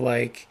stories of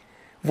like,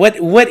 what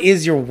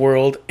is your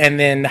world, and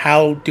then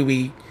how do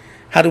we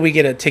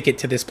get a ticket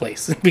to this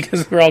place?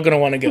 Because we're all going to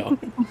want to go.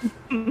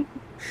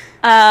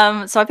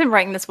 So I've been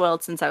writing this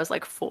world since I was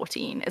like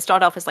 14. It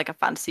started off as like a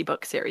fantasy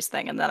book series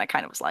thing, and then I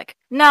kind of was like,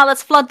 nah,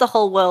 let's flood the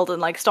whole world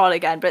and like start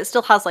again. But it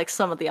still has like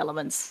some of the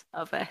elements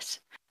of it.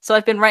 So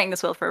I've been writing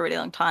this world for a really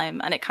long time,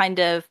 and it kind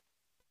of,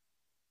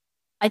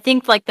 I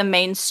think like the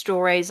main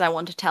stories I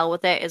want to tell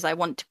with it is I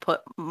want to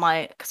put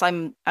because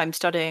I'm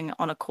studying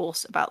on a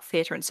course about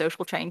theatre and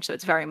social change, so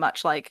it's very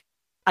much like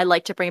I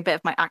like to bring a bit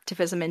of my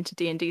activism into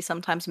D&D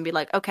sometimes and be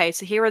like, okay,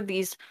 so here are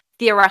these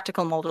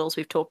theoretical models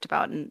we've talked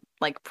about and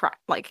like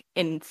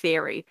in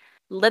theory.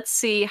 Let's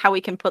see how we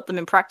can put them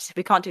in practice. If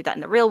we can't do that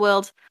in the real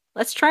world,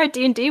 let's try a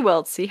D&D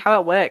world, see how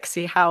it works,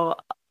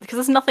 because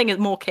there's nothing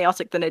more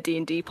chaotic than a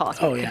D&D party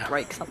that can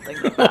break something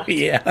like that.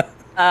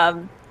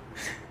 Yeah.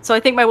 So I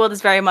think my world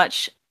is very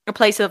much a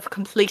place of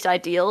complete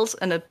ideals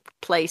and a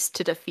place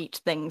to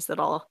defeat things that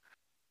are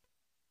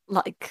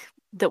like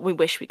that we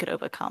wish we could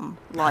overcome,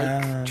 like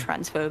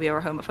transphobia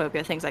or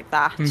homophobia, things like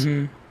that.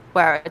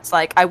 Where it's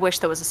like, I wish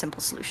there was a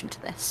simple solution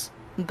to this,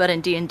 but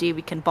in D&D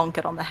we can bonk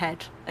it on the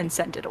head and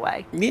send it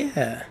away.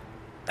 Yeah.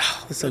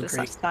 Oh, that's so great.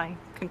 Satisfying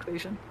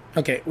conclusion.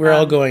 Okay, we're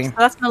all going. So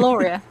that's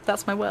Meloria.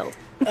 That's my world.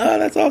 Oh,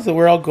 that's awesome.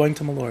 We're all going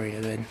to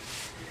Meloria then.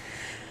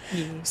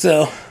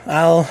 So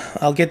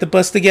I'll get the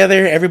bus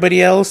together.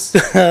 Everybody else,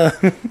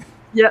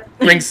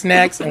 bring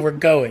snacks, and we're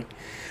going.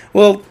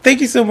 Well,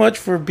 thank you so much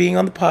for being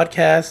on the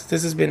podcast.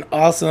 This has been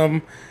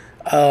awesome.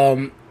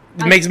 It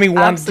makes me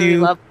want to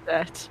do. Loved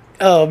it.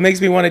 Oh, it makes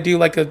me want to do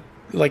like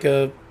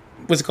a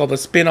what's it called, a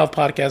spin-off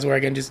podcast where I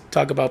can just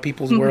talk about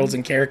people's worlds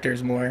and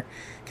characters more.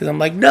 Because I'm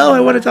like, no,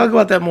 I want to talk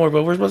about that more,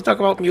 but we're supposed to talk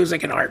about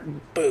music and art.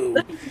 Boo.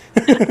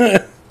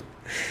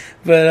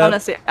 But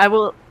honestly,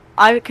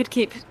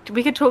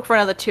 we could talk for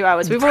another 2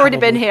 hours. We've already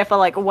been here for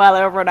like well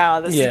over an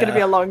hour. This is going to be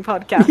a long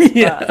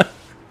podcast.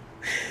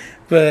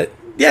 But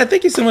yeah,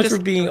 thank you so much for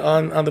being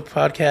on the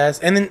podcast.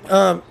 And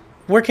then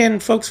where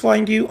can folks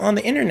find you on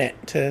the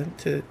internet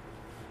to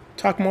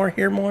talk more,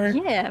 hear more?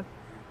 Yeah.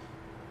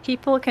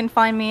 People can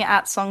find me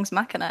at Songs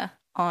Machina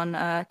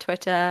on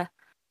Twitter,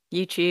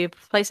 YouTube,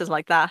 places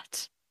like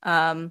that.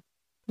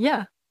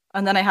 Yeah.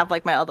 And then I have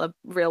like my other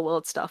real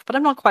world stuff, but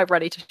I'm not quite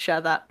ready to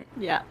share that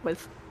yet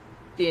with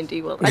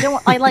D&D world.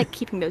 I like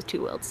keeping those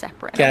two worlds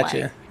separate.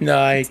 Gotcha.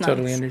 No, I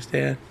totally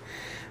understand.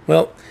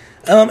 Well,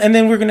 and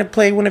then we're going to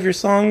play one of your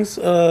songs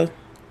as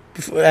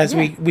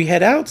we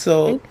head out.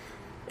 So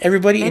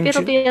everybody maybe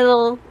it'll be a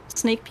little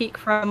sneak peek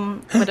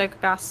from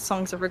Widowgast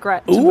Songs of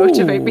Regret to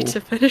motivate me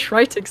to finish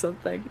writing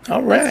something.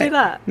 All right. Let's do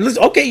that.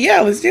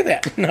 Let's do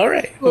that. All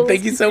right. Well,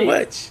 thank you so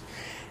much.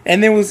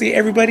 And then we'll see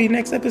everybody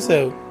next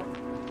episode.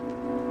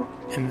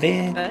 And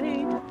then,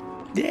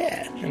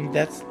 and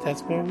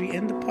that's where we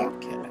end the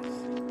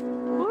podcast.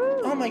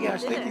 Woo. Oh my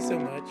gosh, thank you so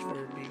much for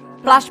being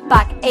on.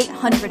 Flashback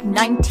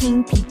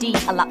 819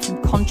 PD, a lapse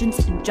in conscience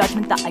and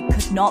judgment that I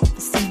could not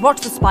foresee.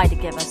 Watch the spider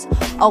give us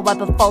a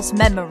web of false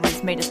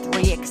memories, made us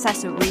 3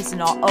 accessories in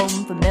our own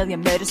familiar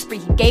murder spree.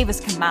 He gave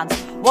us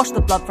commands, washed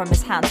the blood from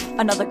his hands,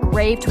 another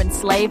grave to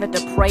enslave a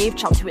depraved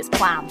child to his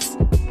plans.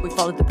 We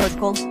followed the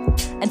protocol,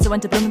 and so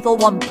into Blumenthal,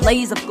 one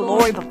blaze of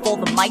glory before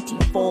the mighty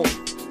fall.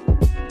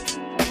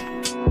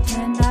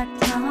 Turn back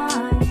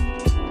time,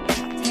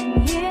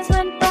 10 years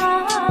went by.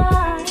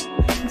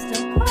 I'm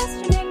still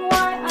questioning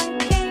why I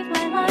gave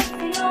my life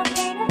for your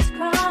heinous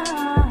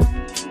crime.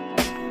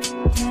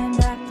 Turn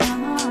back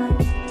time,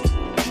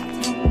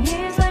 10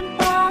 years went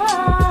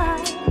by.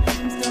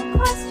 I'm still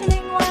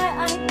questioning why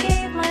I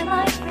gave my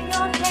life for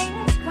your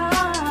heinous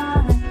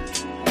crime.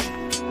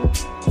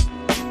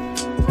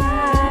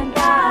 Turn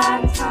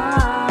back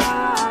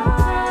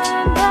time,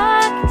 turn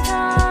back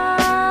time.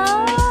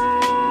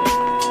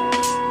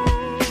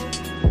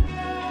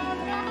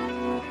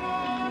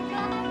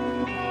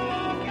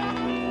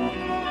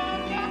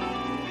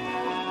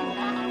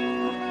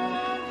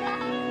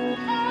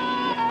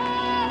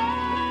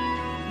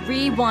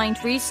 Rewind,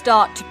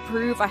 restart to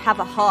prove I have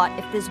a heart.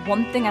 If there's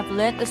one thing I've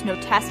learnt, there's no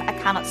test I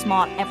cannot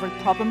smart. Every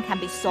problem can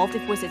be solved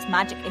if wizard's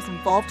magic is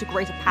involved. To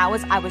greater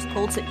powers I was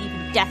told, so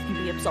even death can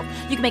be absolved.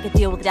 You can make a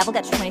deal with the devil,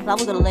 get to 20th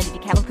level, gotta learn to be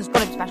careful, cause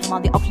gotta be special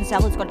on the option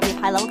level. It's gotta be of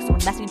high level, cause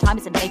when messing in time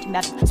is invading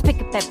metal. Just pick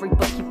up every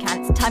book you can,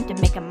 it's time to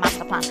make a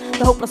master plan.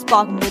 The hopeless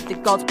bargain with the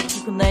gods, but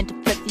you can learn to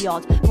flip the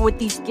odds. But with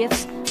these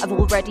gifts, I've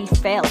already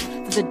failed.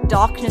 For the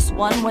darkness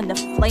won when the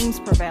flames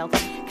prevailed.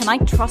 Can I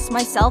trust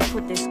myself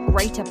with this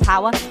greater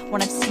power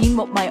when I've seen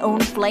what my own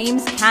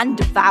flames can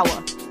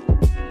devour?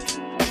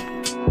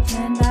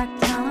 Turn back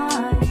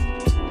time,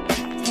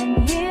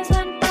 10 years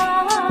went by.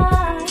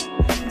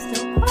 I'm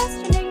still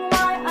questioning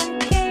why I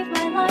gave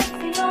my life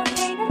for your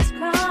heinous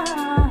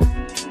crime.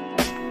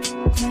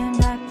 Turn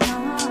back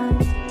time,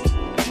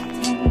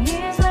 10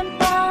 years went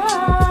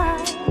by.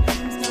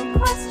 I'm still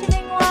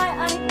questioning why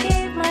I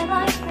gave my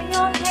life for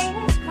your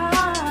heinous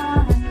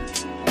crime.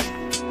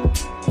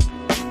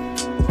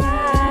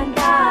 Turn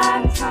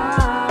back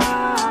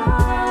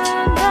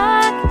time,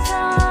 back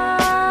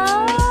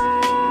time.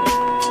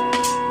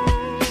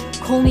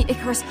 Call me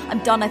Icarus, I'm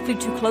done. I flew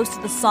too close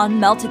to the sun,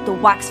 melted the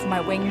wax from my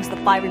wings, the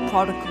fiery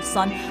prodigal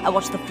son. I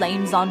watched the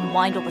flames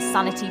unwind all the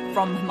sanity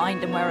from my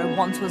mind, and where I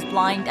once was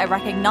blind, I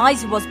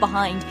recognize who was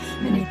behind.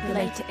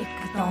 Manipulator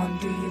Icathon,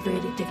 do you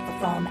really differ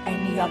from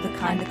any other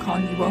kind of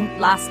con? You won't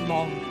last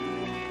long.